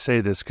hate to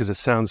say this because it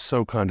sounds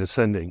so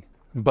condescending,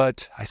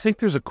 but I think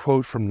there's a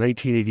quote from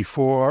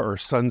 1984 or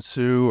Sun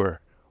Tzu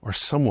or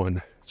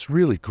someone. It's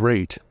really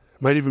great. It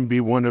might even be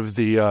one of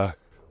the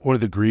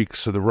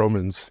Greeks or the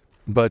Romans.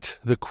 But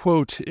the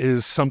quote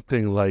is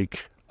something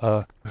like,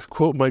 you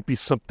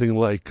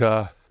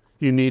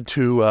need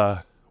to,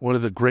 one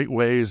of the great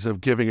ways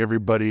of giving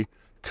everybody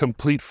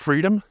complete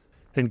freedom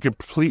and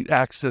complete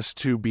access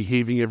to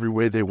behaving every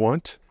way they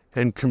want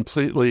and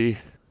completely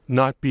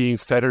not being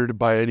fettered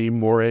by any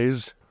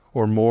mores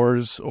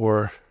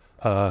or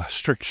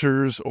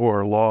strictures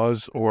or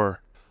laws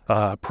or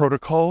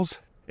protocols.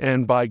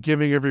 And by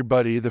giving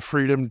everybody the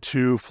freedom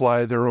to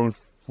fly their own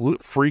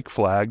freak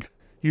flag,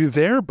 you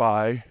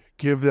thereby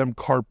give them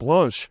carte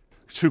blanche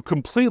to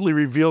completely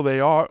reveal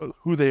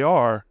who they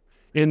are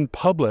in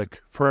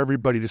public for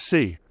everybody to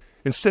see.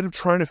 Instead of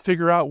trying to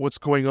figure out what's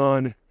going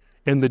on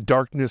in the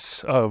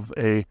darkness of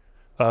a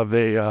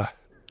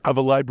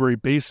library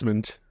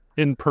basement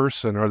in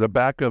person, or the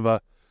back of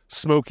a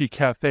smoky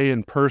cafe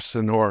in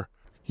person, or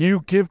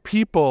you give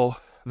people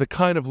the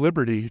kind of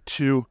liberty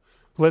to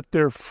let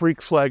their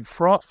freak flag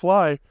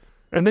fly,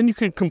 and then you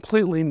can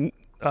completely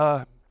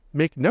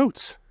make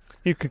notes.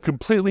 You can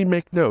completely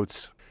make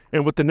notes.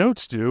 And what the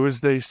notes do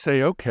is they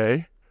say,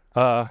 okay,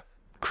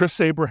 Chris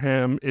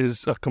Abraham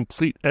is a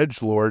complete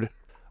edgelord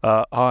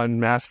on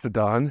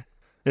Mastodon,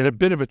 and a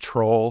bit of a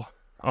troll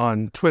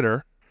on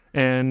Twitter,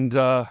 and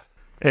a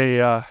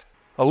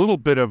little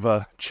bit of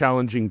a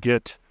challenging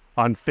git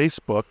on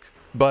Facebook,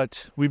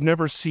 but we've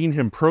never seen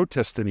him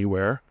protest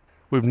anywhere.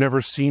 We've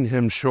never seen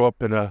him show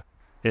up in a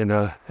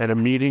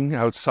meeting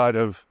outside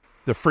of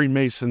the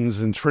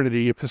Freemasons and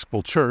Trinity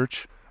Episcopal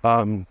Church.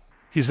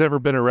 He's never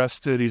been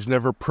arrested. He's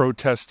never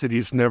protested.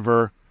 He's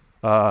never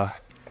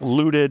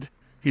looted.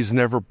 He's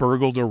never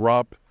burgled or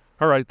robbed.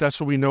 All right, that's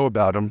what we know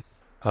about him.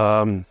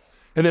 And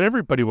then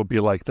everybody will be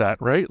like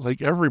that, right?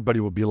 Like everybody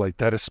will be like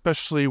that,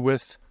 especially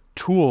with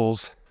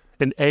tools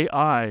and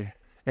AI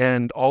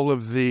and all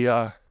of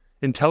the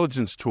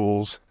intelligence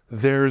tools.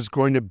 There's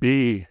going to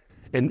be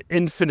an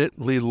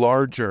infinitely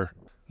larger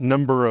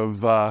number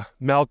of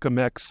Malcolm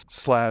X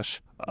 /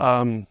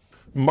 Martin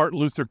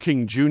Luther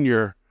King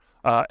Jr.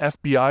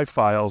 FBI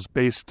files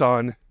based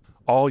on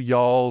all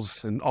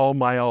y'alls and all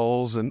my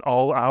alls and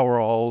all our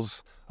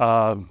alls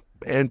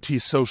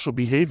antisocial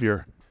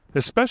behavior,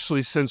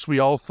 especially since we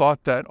all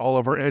thought that all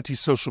of our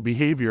antisocial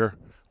behavior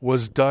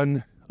was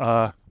done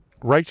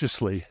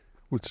righteously.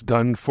 It's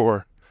done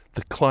for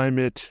the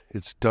climate,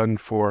 it's done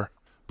for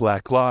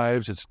Black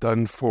lives, it's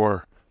done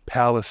for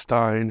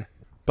Palestine.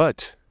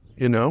 But,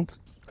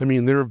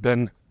 there have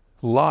been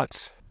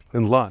lots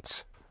and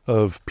lots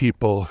of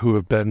people who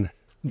have been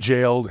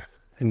jailed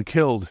and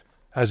killed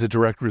as a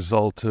direct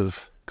result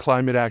of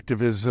climate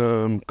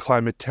activism,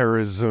 climate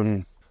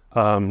terrorism,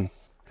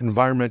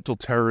 environmental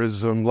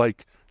terrorism.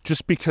 Like,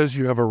 just because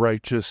you have a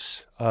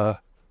righteous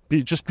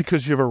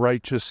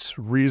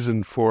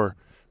reason for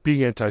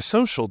being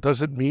antisocial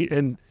doesn't mean,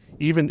 and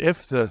even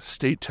if the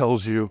state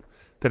tells you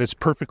that it's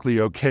perfectly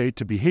okay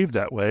to behave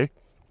that way,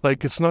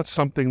 like, it's not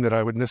something that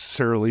I would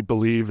necessarily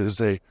believe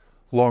is a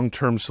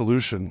long-term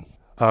solution,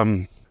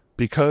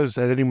 because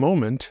at any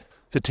moment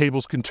the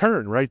tables can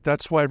turn, right?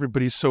 That's why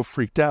everybody's so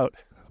freaked out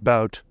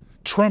about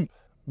Trump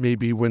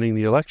maybe winning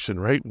the election,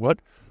 right? What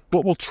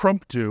will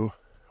Trump do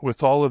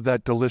with all of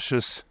that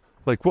delicious,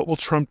 what will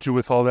Trump do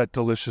with all that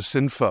delicious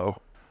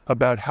info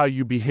about how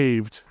you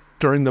behaved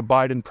during the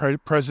Biden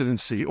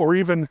presidency? Or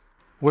even,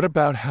 what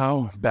about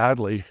how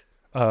badly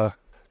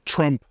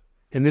Trump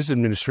and his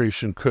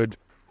administration could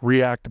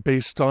react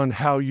based on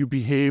how you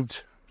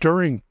behaved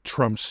during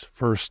Trump's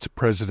first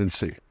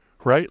presidency,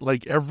 right?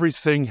 Like,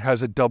 everything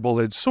has a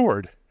double-edged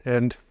sword.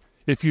 And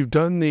if you've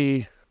done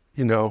the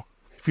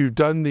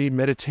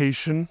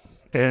meditation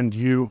and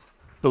you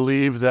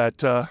believe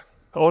that,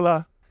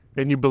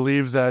 and you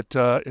believe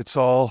that it's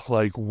all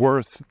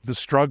worth the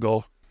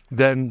struggle,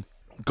 then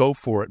go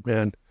for it,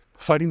 man.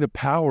 Fighting the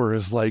power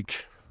is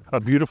a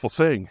beautiful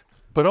thing.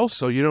 But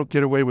also, you don't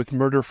get away with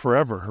murder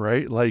forever,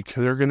 right?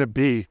 They're going to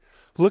be,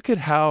 look at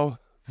how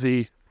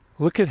the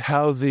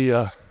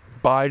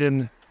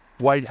Biden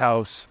White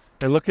House,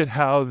 and look at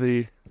how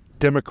the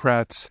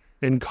Democrats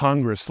in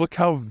Congress, look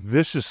how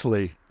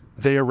viciously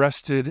they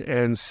arrested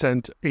and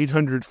sent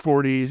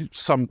 840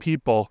 some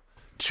people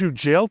to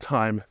jail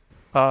time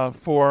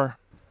for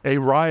a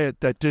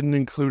riot that didn't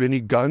include any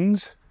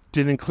guns,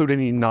 didn't include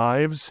any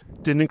knives,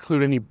 didn't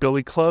include any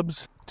billy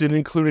clubs, didn't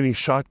include any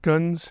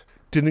shotguns,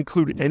 didn't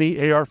include any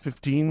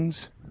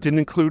AR-15s, didn't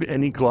include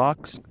any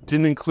Glocks,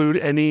 didn't include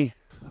any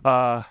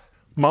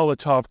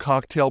Molotov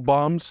cocktail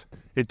bombs.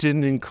 It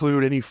didn't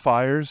include any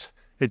fires.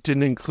 It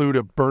didn't include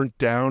a burnt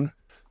down.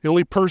 The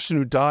only person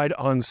who died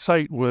on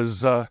site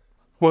was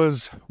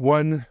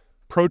one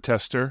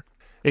protester,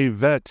 a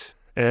vet,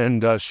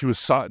 and she was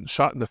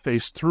shot in the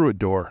face through a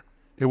door.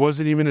 It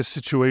wasn't even a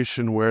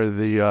situation where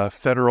the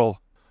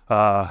federal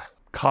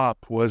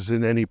cop was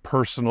in any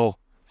personal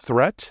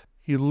threat.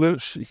 He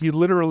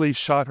literally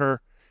shot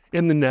her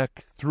in the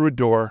neck through a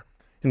door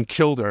and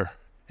killed her.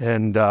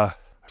 And I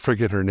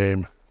forget her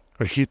name.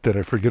 I hate that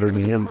I forget her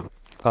name.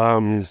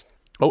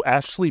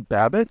 Ashley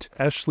Babbitt?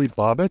 Ashley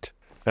Bobbitt?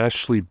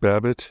 Ashley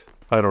Babbitt?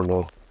 I don't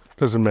know.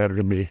 Doesn't matter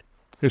to me.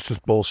 It's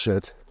just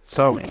bullshit.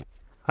 So,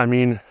 I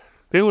mean,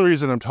 the only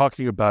reason I'm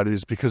talking about it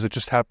is because it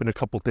just happened a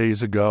couple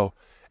days ago.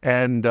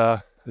 And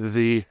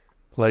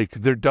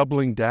they're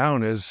doubling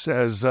down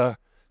as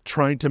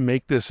trying to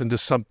make this into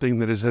something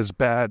that is as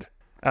bad.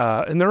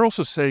 And they're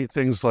also saying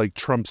things like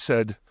Trump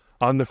said,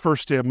 on the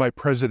first day of my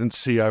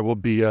presidency, I will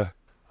be a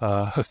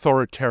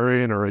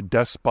authoritarian or a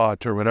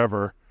despot or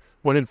whatever,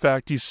 when in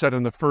fact he said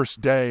on the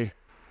first day,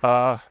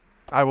 I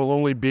will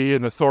only be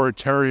an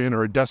authoritarian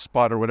or a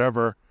despot or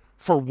whatever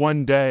for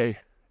one day,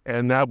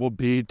 and that will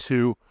be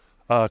to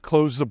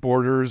close the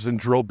borders and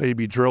drill,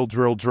 baby, drill,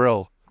 drill,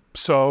 drill.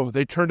 So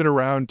they turned it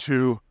around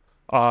to,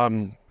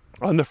 on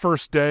the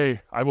first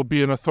day, I will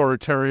be an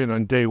authoritarian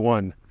on day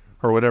one,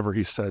 or whatever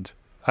he said.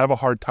 I have a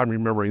hard time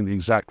remembering the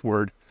exact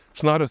word.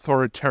 It's not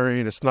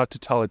authoritarian, it's not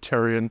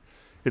totalitarian,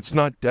 it's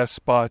not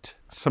despot,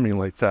 something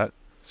like that.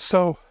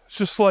 So it's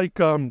just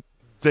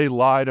they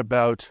lied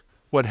about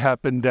what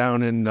happened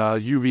down in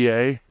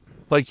UVA.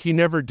 He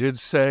never did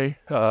say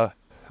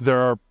there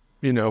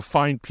are,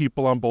 fine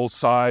people on both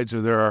sides,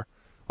 or there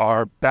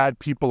are bad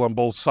people on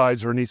both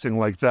sides, or anything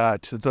like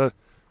that.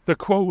 The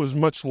quote was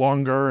much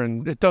longer,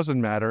 and it doesn't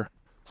matter.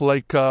 Frank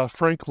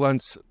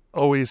Luntz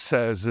always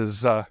says,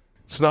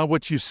 it's not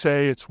what you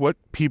say, it's what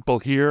people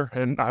hear,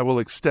 and I will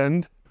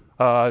extend.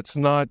 It's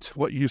not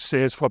what you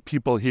say, it's what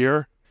people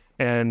hear,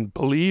 and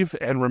believe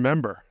and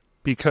remember.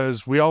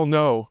 Because we all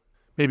know,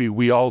 maybe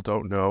we all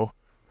don't know,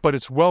 but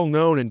it's well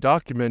known and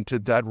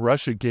documented that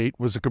Russiagate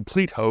was a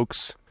complete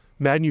hoax,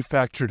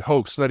 manufactured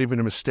hoax, not even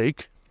a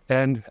mistake.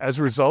 And as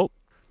a result,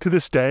 to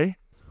this day,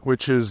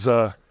 which is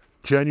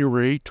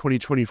January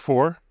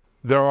 2024,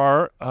 there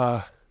are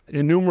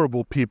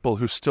innumerable people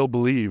who still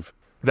believe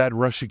that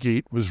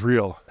Russiagate was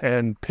real,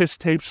 and piss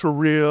tapes were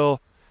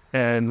real,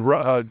 and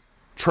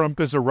Trump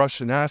as a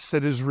Russian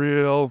asset is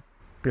real,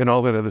 and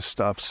all that other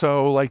stuff.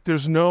 So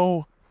there's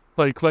no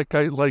like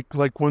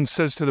one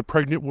says to the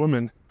pregnant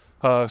woman,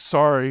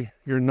 sorry,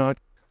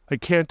 I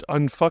can't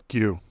unfuck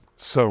you.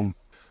 So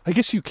I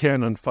guess you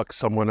can unfuck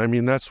someone. I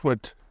mean, that's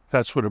what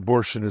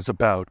abortion is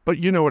about. But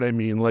you know what I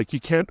mean? You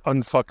can't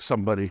unfuck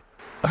somebody.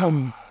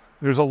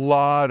 There's a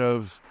lot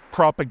of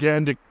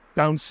propagandic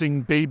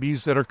bouncing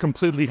babies that are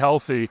completely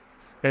healthy.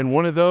 And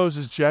one of those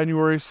is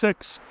January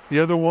 6th. The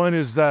other one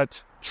is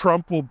that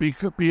Trump will be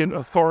an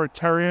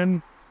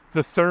authoritarian.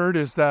 The third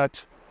is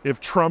that if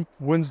Trump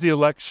wins the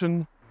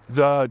election,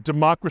 the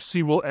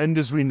democracy will end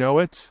as we know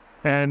it.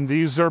 And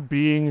these are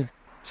being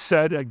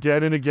said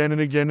again and again and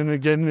again and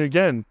again and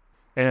again.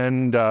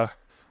 And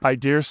I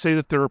dare say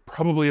that there are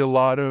probably a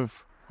lot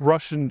of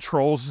Russian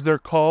trolls, as they're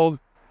called,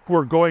 who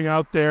are going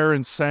out there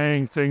and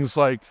saying things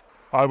like,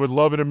 I would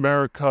love an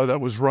America that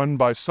was run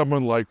by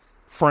someone like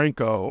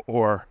Franco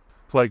or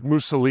like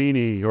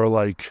Mussolini or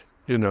like,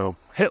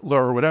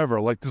 Hitler or whatever.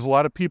 Like, there's a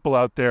lot of people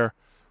out there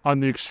on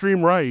the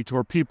extreme right,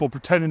 or people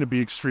pretending to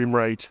be extreme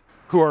right,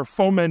 who are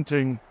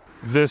fomenting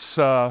this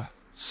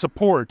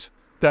support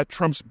that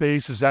Trump's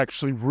base is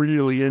actually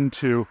really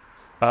into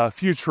a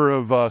future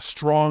of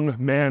strong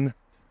man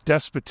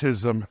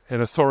despotism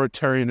and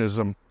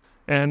authoritarianism.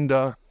 And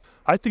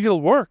I think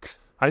it'll work.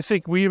 I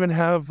think we even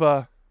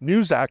have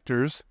news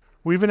actors.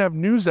 We even have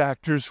news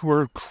actors who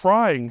are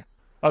crying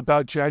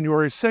about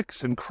January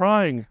 6th and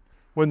crying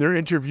when they're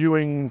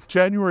interviewing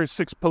January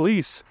 6th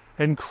police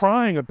and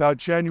crying about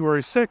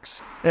January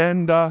 6th.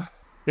 And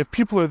if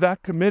people are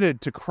that committed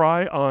to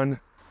cry on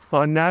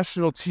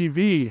national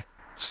TV,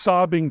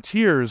 sobbing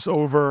tears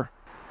over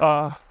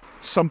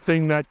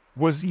something that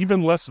was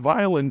even less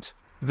violent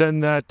than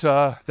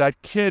that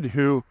kid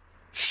who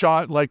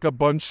shot like a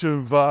bunch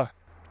of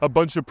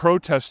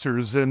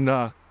protesters in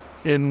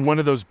one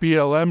of those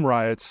BLM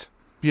riots,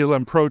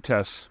 BLM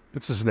protests.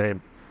 What's his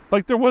name?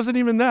 Like, there wasn't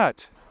even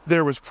that.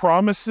 There was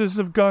promises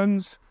of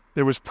guns.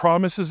 There was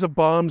promises of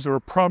bombs. There were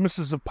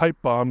promises of pipe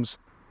bombs.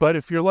 But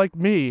if you're like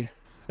me,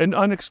 an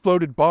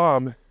unexploded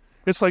bomb,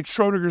 it's like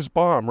Schrodinger's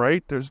bomb,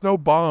 right? There's no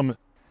bomb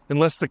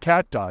unless the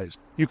cat dies.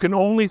 You can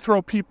only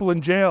throw people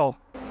in jail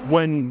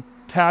when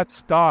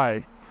cats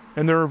die.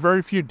 And there are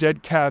very few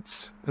dead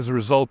cats as a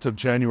result of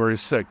January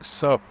 6th.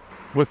 So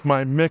with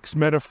my mixed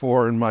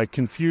metaphor and my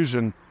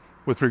confusion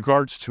with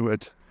regards to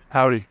it,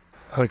 howdy.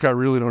 Like, I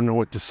really don't know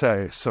what to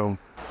say. So,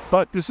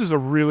 but this is a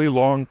really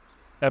long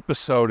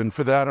episode, and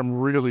for that, I'm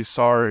really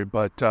sorry.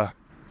 But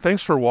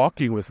thanks for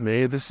walking with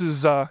me. This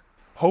is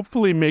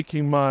hopefully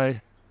making my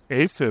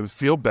Afib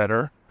feel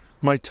better.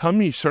 My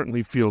tummy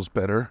certainly feels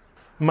better.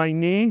 My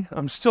knee,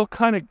 I'm still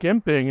kind of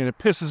gimping, and it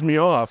pisses me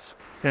off.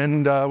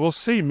 And we'll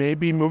see.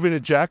 Maybe moving to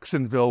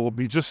Jacksonville will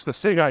be just the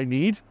thing I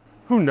need.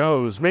 Who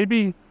knows?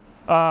 Maybe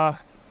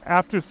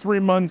after 3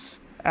 months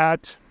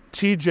at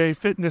TJ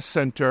Fitness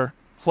Center,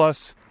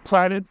 plus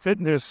Planet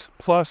Fitness,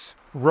 plus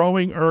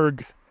rowing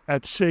erg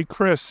at Chez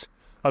Chris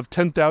of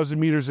 10,000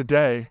 meters a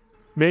day,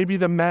 maybe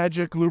the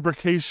magic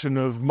lubrication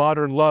of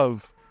modern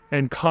love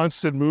and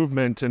constant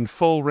movement and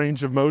full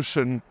range of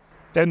motion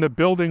and the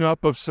building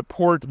up of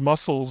support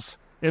muscles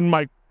in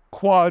my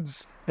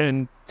quads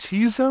and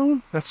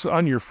T-zone, that's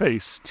on your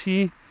face,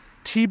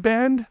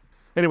 T-band.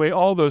 Anyway,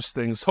 all those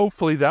things.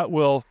 Hopefully that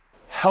will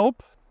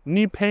help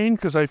knee pain,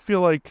 because I feel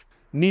like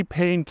knee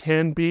pain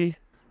can be,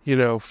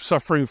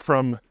 suffering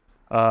from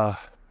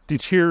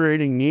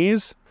deteriorating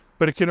knees,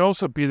 but it can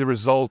also be the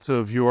result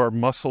of your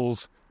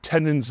muscles,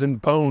 tendons,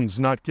 and bones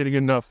not getting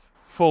enough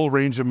full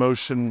range of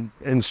motion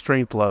and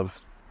strength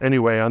love.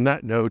 Anyway, on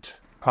that note,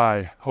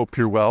 I hope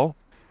you're well,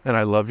 and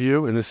I love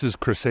you, and this is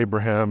Chris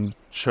Abraham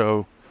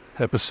Show,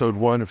 Episode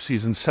 1 of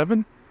Season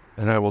 7,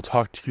 and I will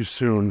talk to you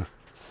soon.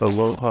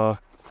 Aloha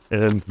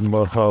and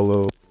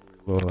mahalo.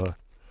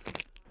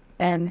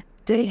 And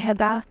they had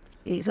that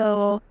is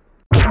all.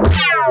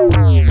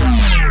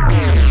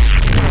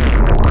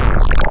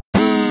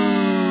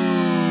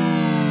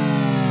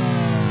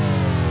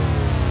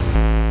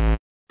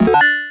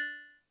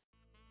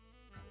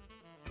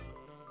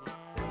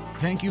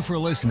 Thank you for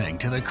listening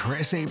to The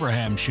Chris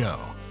Abraham Show.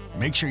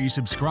 Make sure you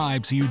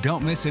subscribe so you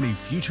don't miss any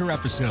future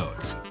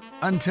episodes.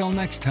 Until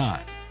next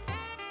time.